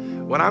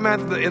 When I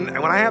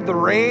have the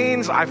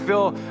reins, I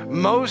feel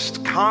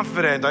most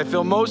confident. I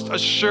feel most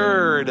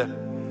assured.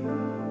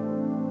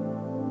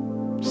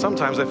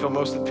 Sometimes I feel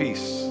most at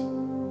peace.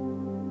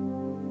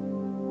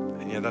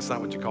 And yet that's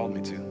not what you called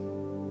me to.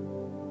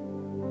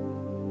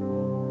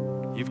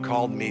 You've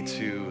called me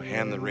to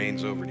hand the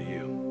reins over to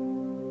you.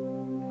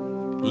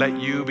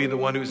 Let you be the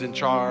one who's in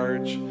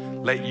charge.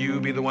 Let you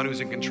be the one who's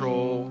in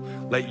control.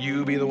 Let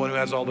you be the one who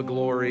has all the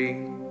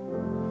glory.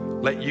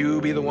 Let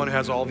you be the one who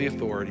has all the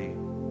authority.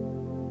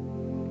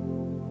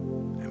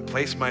 And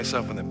place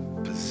myself in the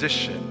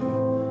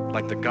position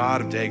like the God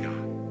of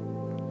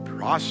Dagon,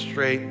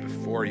 prostrate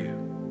before you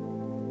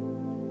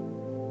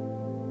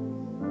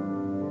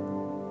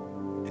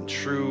in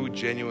true,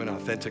 genuine,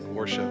 authentic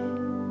worship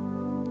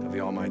of the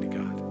Almighty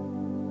God.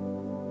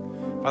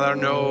 Father, I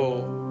don't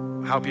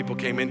know how people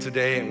came in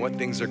today and what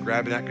things are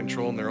grabbing at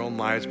control in their own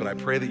lives, but I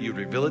pray that you'd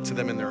reveal it to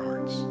them in their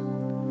hearts.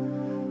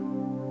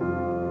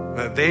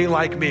 That they,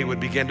 like me, would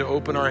begin to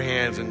open our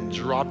hands and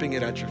dropping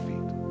it at your feet.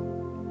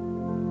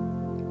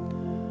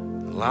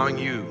 Allowing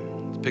you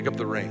to pick up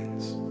the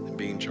reins and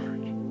be in charge.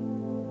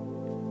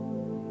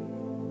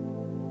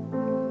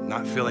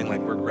 Not feeling like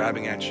we're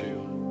grabbing at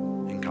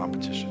you in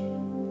competition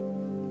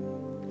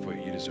for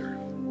what you deserve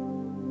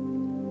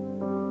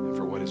and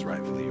for what is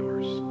rightfully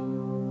yours.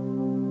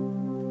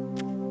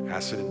 I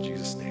ask it in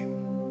Jesus' name.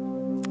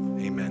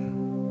 Amen.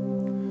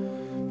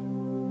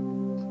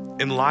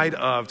 In light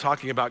of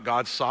talking about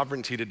God's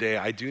sovereignty today,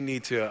 I do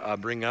need to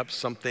bring up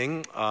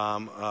something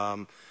of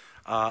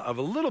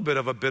a little bit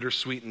of a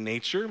bittersweet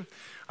nature.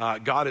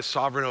 God is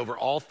sovereign over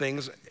all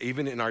things,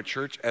 even in our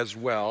church as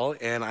well.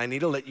 And I need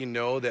to let you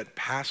know that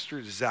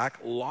Pastor Zach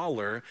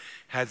Lawler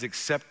has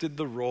accepted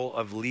the role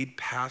of lead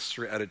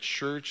pastor at a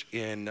church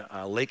in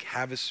Lake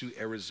Havasu,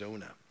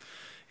 Arizona.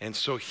 And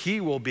so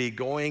he will be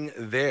going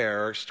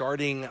there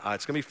starting,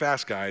 it's going to be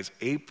fast, guys,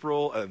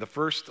 April,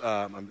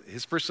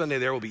 his first Sunday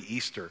there will be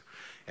Easter.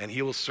 And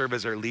he will serve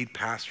as our lead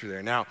pastor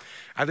there. Now,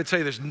 I have to tell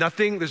you,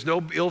 there's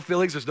no ill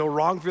feelings, there's no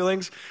wrong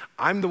feelings.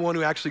 I'm the one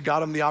who actually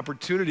got him the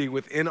opportunity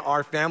within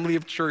our family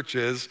of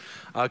churches,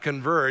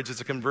 Converge.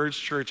 It's a Converge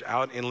church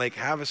out in Lake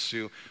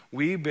Havasu.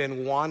 We've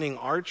been wanting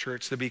our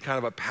church to be kind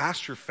of a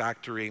pasture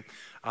factory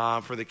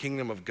for the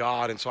kingdom of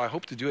God. And so I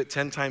hope to do it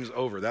 10 times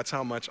over. That's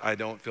how much I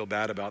don't feel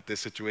bad about this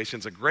situation.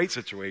 It's a great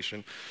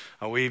situation.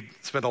 We've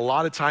spent a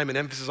lot of time and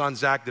emphasis on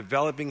Zach,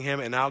 developing him,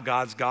 and now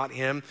God's got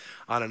him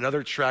on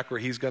another track where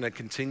he's going to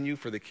continue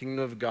for the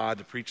kingdom of God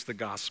to preach the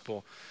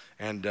gospel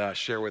and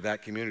share with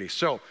that community.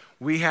 So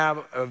we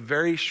have a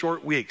very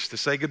short weeks to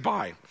say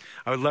goodbye.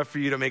 I would love for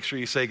you to make sure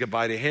you say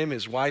goodbye to him,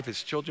 his wife,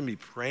 his children, be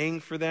praying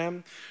for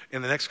them.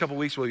 In the next couple of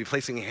weeks, we'll be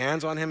placing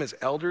hands on him as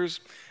elders,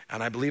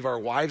 and I believe our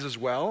wives as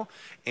well.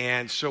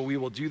 And so we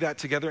will do that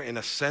together in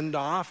a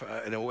send-off,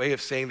 in a way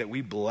of saying that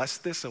we bless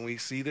this and we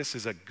see this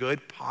as a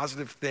good,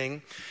 positive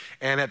thing.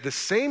 And at the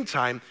same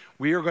time,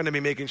 we are going to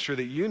be making sure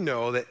that you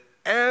know that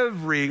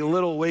every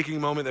little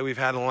waking moment that we've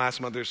had in the last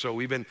month or so,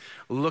 we've been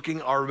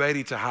looking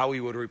already to how we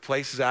would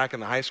replace Zach in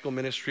the high school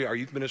ministry. Our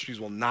youth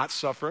ministries will not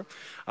suffer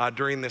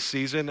during this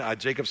season.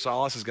 Jacob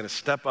Salas is going to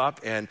step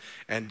up and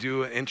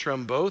do an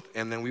interim both,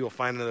 and then we will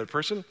find another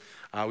person.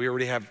 We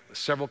already have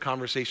several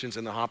conversations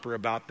in the hopper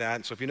about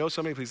that. So if you know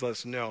somebody, please let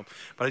us know.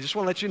 But I just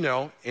want to let you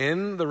know,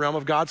 in the realm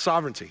of God's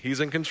sovereignty, he's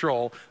in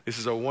control. This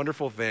is a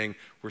wonderful thing.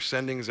 We're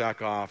sending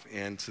Zach off,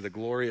 and to the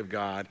glory of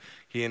God,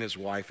 he and his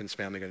wife and his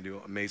family are going to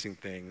do amazing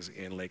things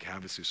in Lake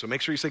Havasu. So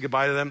make sure you say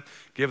goodbye to them,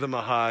 give them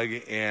a hug,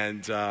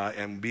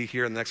 and be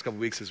here in the next couple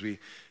of weeks as we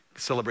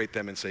celebrate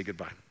them and say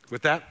goodbye.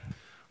 With that,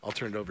 I'll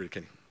turn it over to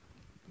Kenny.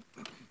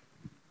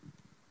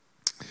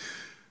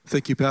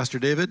 Thank you, Pastor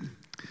David.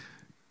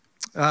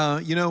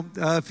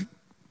 If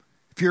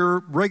you're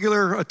a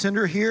regular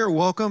attender here,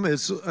 welcome.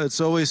 It's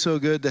always so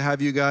good to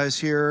have you guys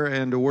here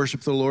and to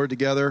worship the Lord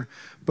together.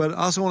 But I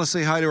also want to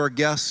say hi to our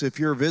guests. If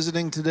you're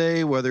visiting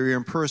today, whether you're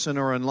in person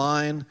or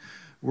online,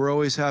 we're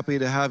always happy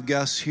to have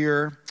guests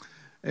here.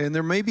 And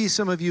there may be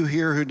some of you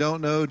here who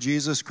don't know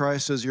Jesus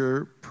Christ as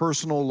your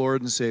personal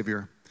Lord and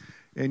Savior.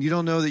 And you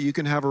don't know that you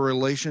can have a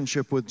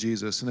relationship with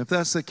Jesus. And if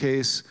that's the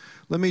case,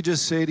 let me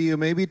just say to you,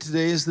 maybe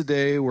today is the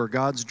day where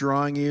God's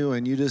drawing you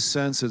and you just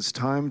sense it's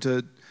time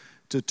to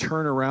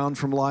turn around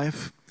from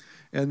life.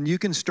 And you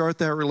can start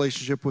that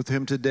relationship with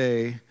Him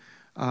today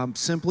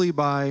simply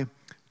by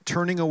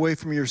turning away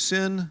from your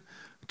sin,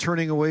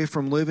 turning away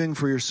from living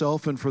for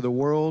yourself and for the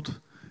world,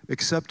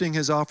 accepting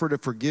His offer to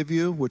forgive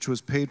you, which was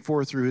paid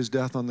for through His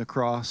death on the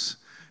cross,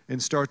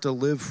 and start to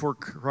live for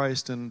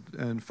Christ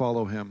and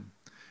follow Him.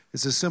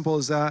 It's as simple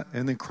as that.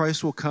 And then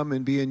Christ will come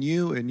and be in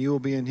you, and you will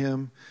be in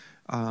Him,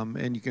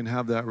 and you can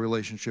have that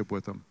relationship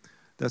with Him.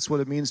 That's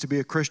what it means to be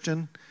a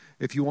Christian.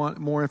 If you want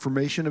more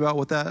information about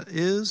what that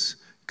is,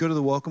 go to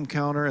the welcome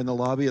counter in the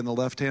lobby on the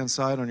left-hand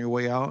side on your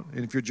way out.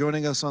 And if you're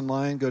joining us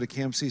online, go to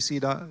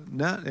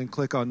campcc.net and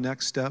click on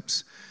Next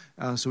Steps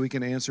so we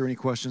can answer any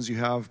questions you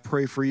have,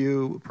 pray for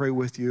you, pray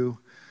with you,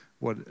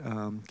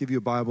 give you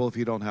a Bible if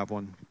you don't have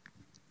one.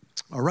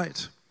 All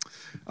right.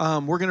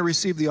 We're going to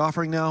receive the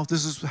offering now.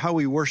 This is how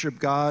we worship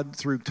God,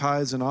 through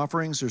tithes and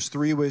offerings. There's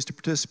 3 ways to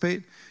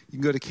participate. You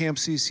can go to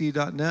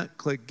campcc.net,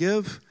 click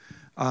Give.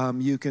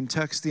 You can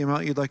text the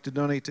amount you'd like to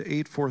donate to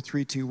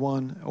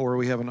 84321, or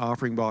we have an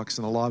offering box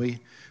in the lobby.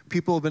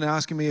 People have been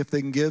asking me if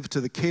they can give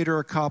to the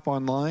Cater Cop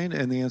online,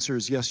 and the answer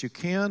is yes, you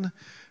can.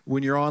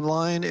 When you're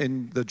online,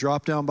 in the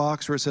drop-down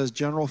box where it says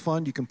General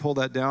Fund, you can pull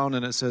that down,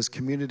 and it says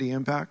Community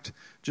Impact.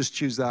 Just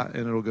choose that,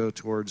 and it'll go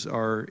towards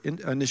our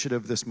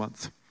initiative this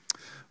month.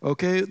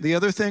 Okay, the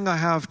other thing I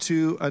have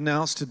to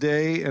announce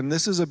today, and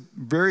this is a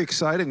very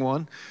exciting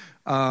one,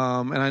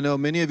 and I know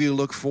many of you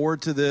look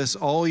forward to this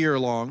all year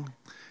long,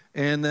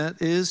 and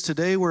that is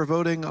today we're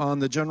voting on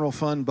the general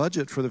fund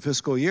budget for the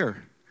fiscal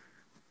year.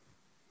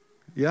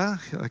 Yeah,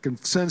 I can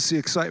sense the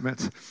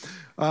excitement.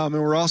 And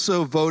we're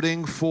also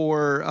voting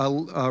for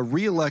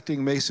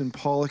re-electing Mason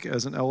Pollock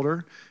as an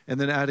elder,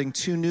 and then adding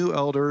 2 new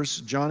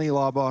elders, Johnny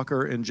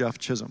Laubacher and Jeff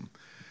Chisholm.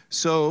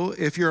 So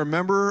if you're a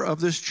member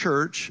of this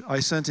church, I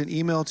sent an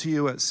email to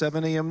you at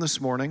 7 a.m. this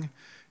morning,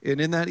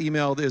 and in that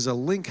email there's a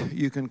link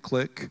you can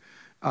click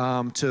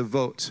to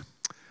vote.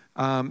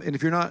 And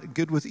if you're not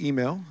good with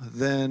email,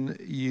 then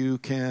you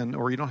can,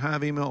 or you don't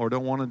have email or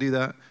don't want to do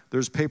that,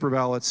 there's paper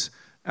ballots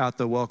at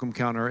the welcome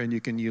counter, and you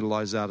can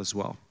utilize that as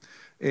well.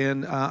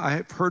 And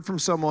I heard from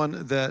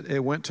someone that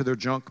it went to their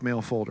junk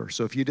mail folder.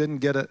 So if you didn't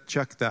get it,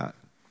 check that.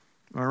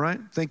 All right?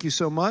 Thank you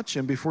so much.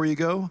 And before you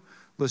go,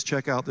 let's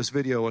check out this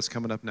video, what's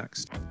coming up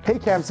next. Hey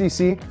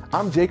CAMCC,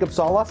 I'm Jacob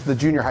Salas, the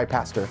junior high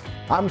pastor.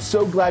 I'm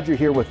so glad you're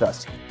here with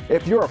us.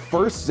 If you're a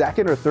first,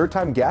 second, or third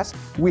time guest,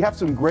 we have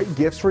some great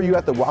gifts for you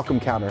at the welcome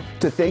counter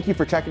to thank you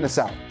for checking us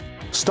out.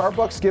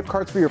 Starbucks gift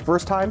cards for your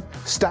first time,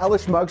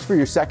 stylish mugs for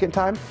your second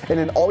time, and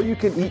an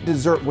all-you-can-eat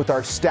dessert with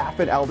our staff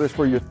and elders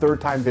for your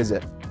third time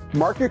visit.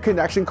 Mark your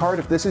connection card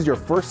if this is your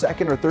first,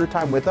 second, or third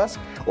time with us,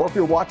 or if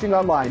you're watching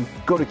online,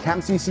 go to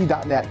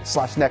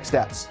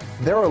camcc.net/nextsteps.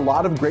 There are a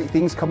lot of great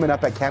things coming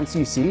up at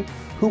CAMCC.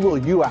 Who will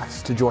you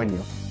ask to join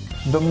you?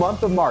 The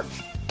month of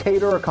March,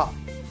 Cater a Cop.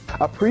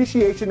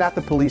 Appreciation at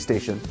the police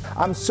station.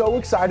 I'm so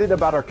excited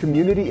about our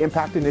Community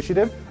Impact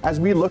Initiative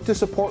as we look to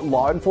support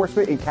law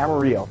enforcement in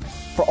Camarillo.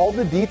 For all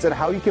the deets and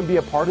how you can be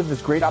a part of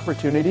this great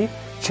opportunity,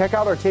 check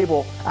out our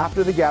table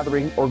after the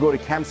gathering or go to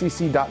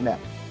camcc.net.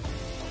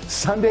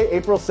 Sunday,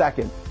 April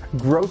 2nd,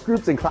 growth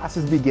groups and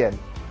classes begin.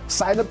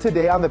 Sign up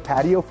today on the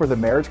patio for the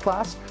marriage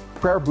class,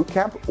 prayer boot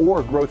camp,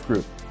 or growth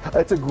group.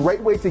 It's a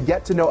great way to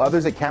get to know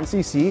others at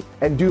CAMCC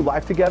and do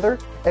life together,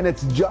 and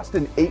it's just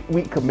an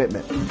 8-week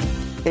commitment.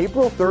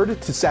 April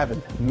 3rd to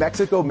 7th,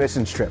 Mexico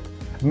missions trip.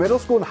 Middle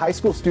school and high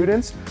school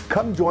students,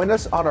 come join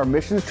us on our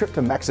missions trip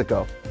to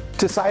Mexico.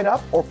 To sign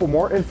up or for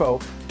more info,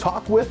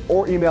 talk with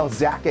or email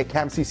Zach at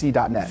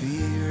camcc.net.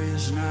 Fear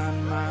is not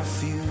my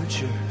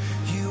future,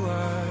 you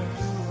are.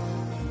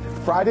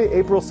 Friday,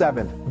 April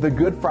 7th, the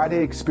Good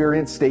Friday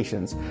Experience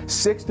stations,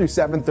 6 through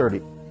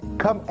 7:30.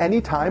 Come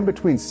anytime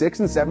between 6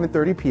 and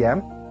 7:30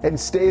 p.m. and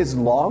stay as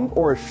long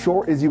or as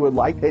short as you would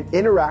like. An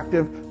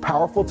interactive,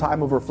 powerful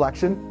time of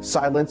reflection,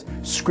 silence,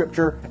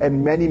 scripture,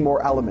 and many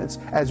more elements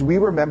as we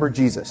remember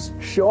Jesus.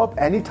 Show up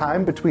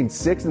anytime between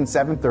 6 and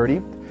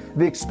 7:30.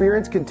 The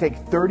experience can take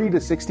 30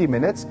 to 60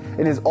 minutes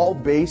and is all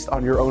based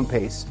on your own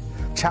pace.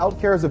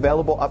 Childcare is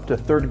available up to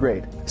 3rd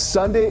grade.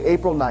 Sunday,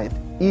 April 9th,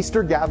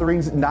 Easter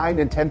gatherings 9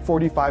 and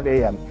 10:45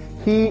 a.m.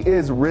 He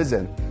is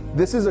risen.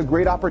 This is a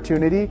great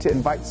opportunity to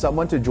invite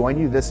someone to join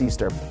you this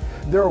Easter.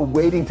 They're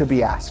waiting to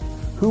be asked.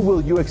 Who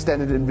will you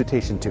extend an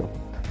invitation to?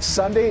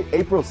 Sunday,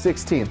 April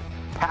 16th,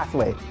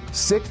 Pathway,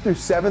 6 through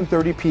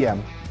 7:30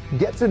 p.m.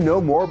 Get to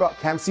know more about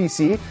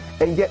CAMCC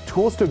and get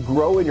tools to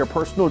grow in your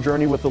personal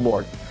journey with the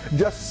Lord.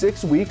 Just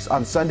 6 weeks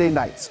on Sunday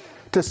nights.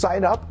 To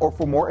sign up or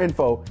for more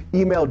info,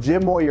 email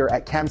Jim Moyer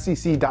at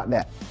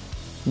camcc.net.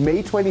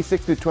 May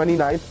 26th to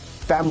 29th,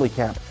 Family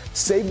Camp.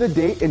 Save the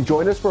date and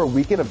join us for a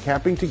weekend of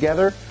camping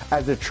together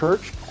as a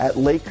church at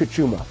Lake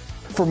Kachuma.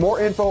 For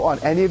more info on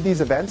any of these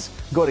events,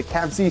 go to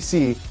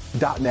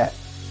campcc.net.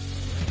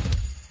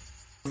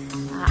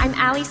 I'm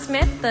Allie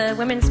Smith, the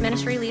women's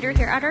ministry leader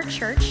here at our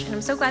church, and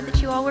I'm so glad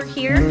that you all were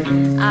here.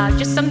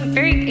 Just some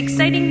very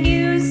exciting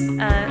news.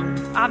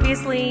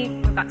 Obviously,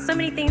 we've got so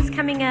many things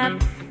coming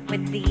up.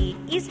 With the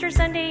Easter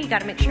Sunday, you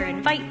got to make sure to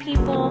invite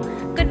people.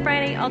 Good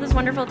Friday, all those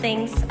wonderful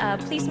things.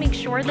 Please make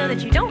sure, though,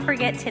 that you don't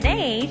forget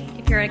today,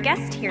 if you're a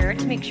guest here,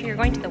 to make sure you're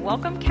going to the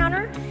welcome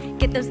counter.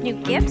 Get those new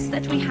gifts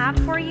that we have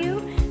for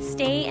you.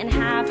 Stay and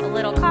have a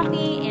little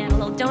coffee and a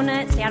little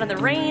donut. Stay out of the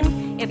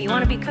rain. If you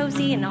want to be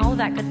cozy and all of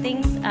that good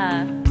things,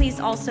 please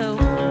also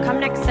come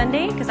next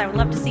Sunday, because I would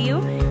love to see you.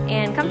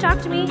 And come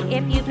talk to me.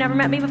 If you've never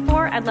met me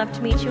before, I'd love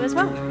to meet you as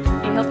well.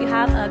 We hope you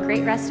have a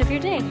great rest of your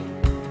day.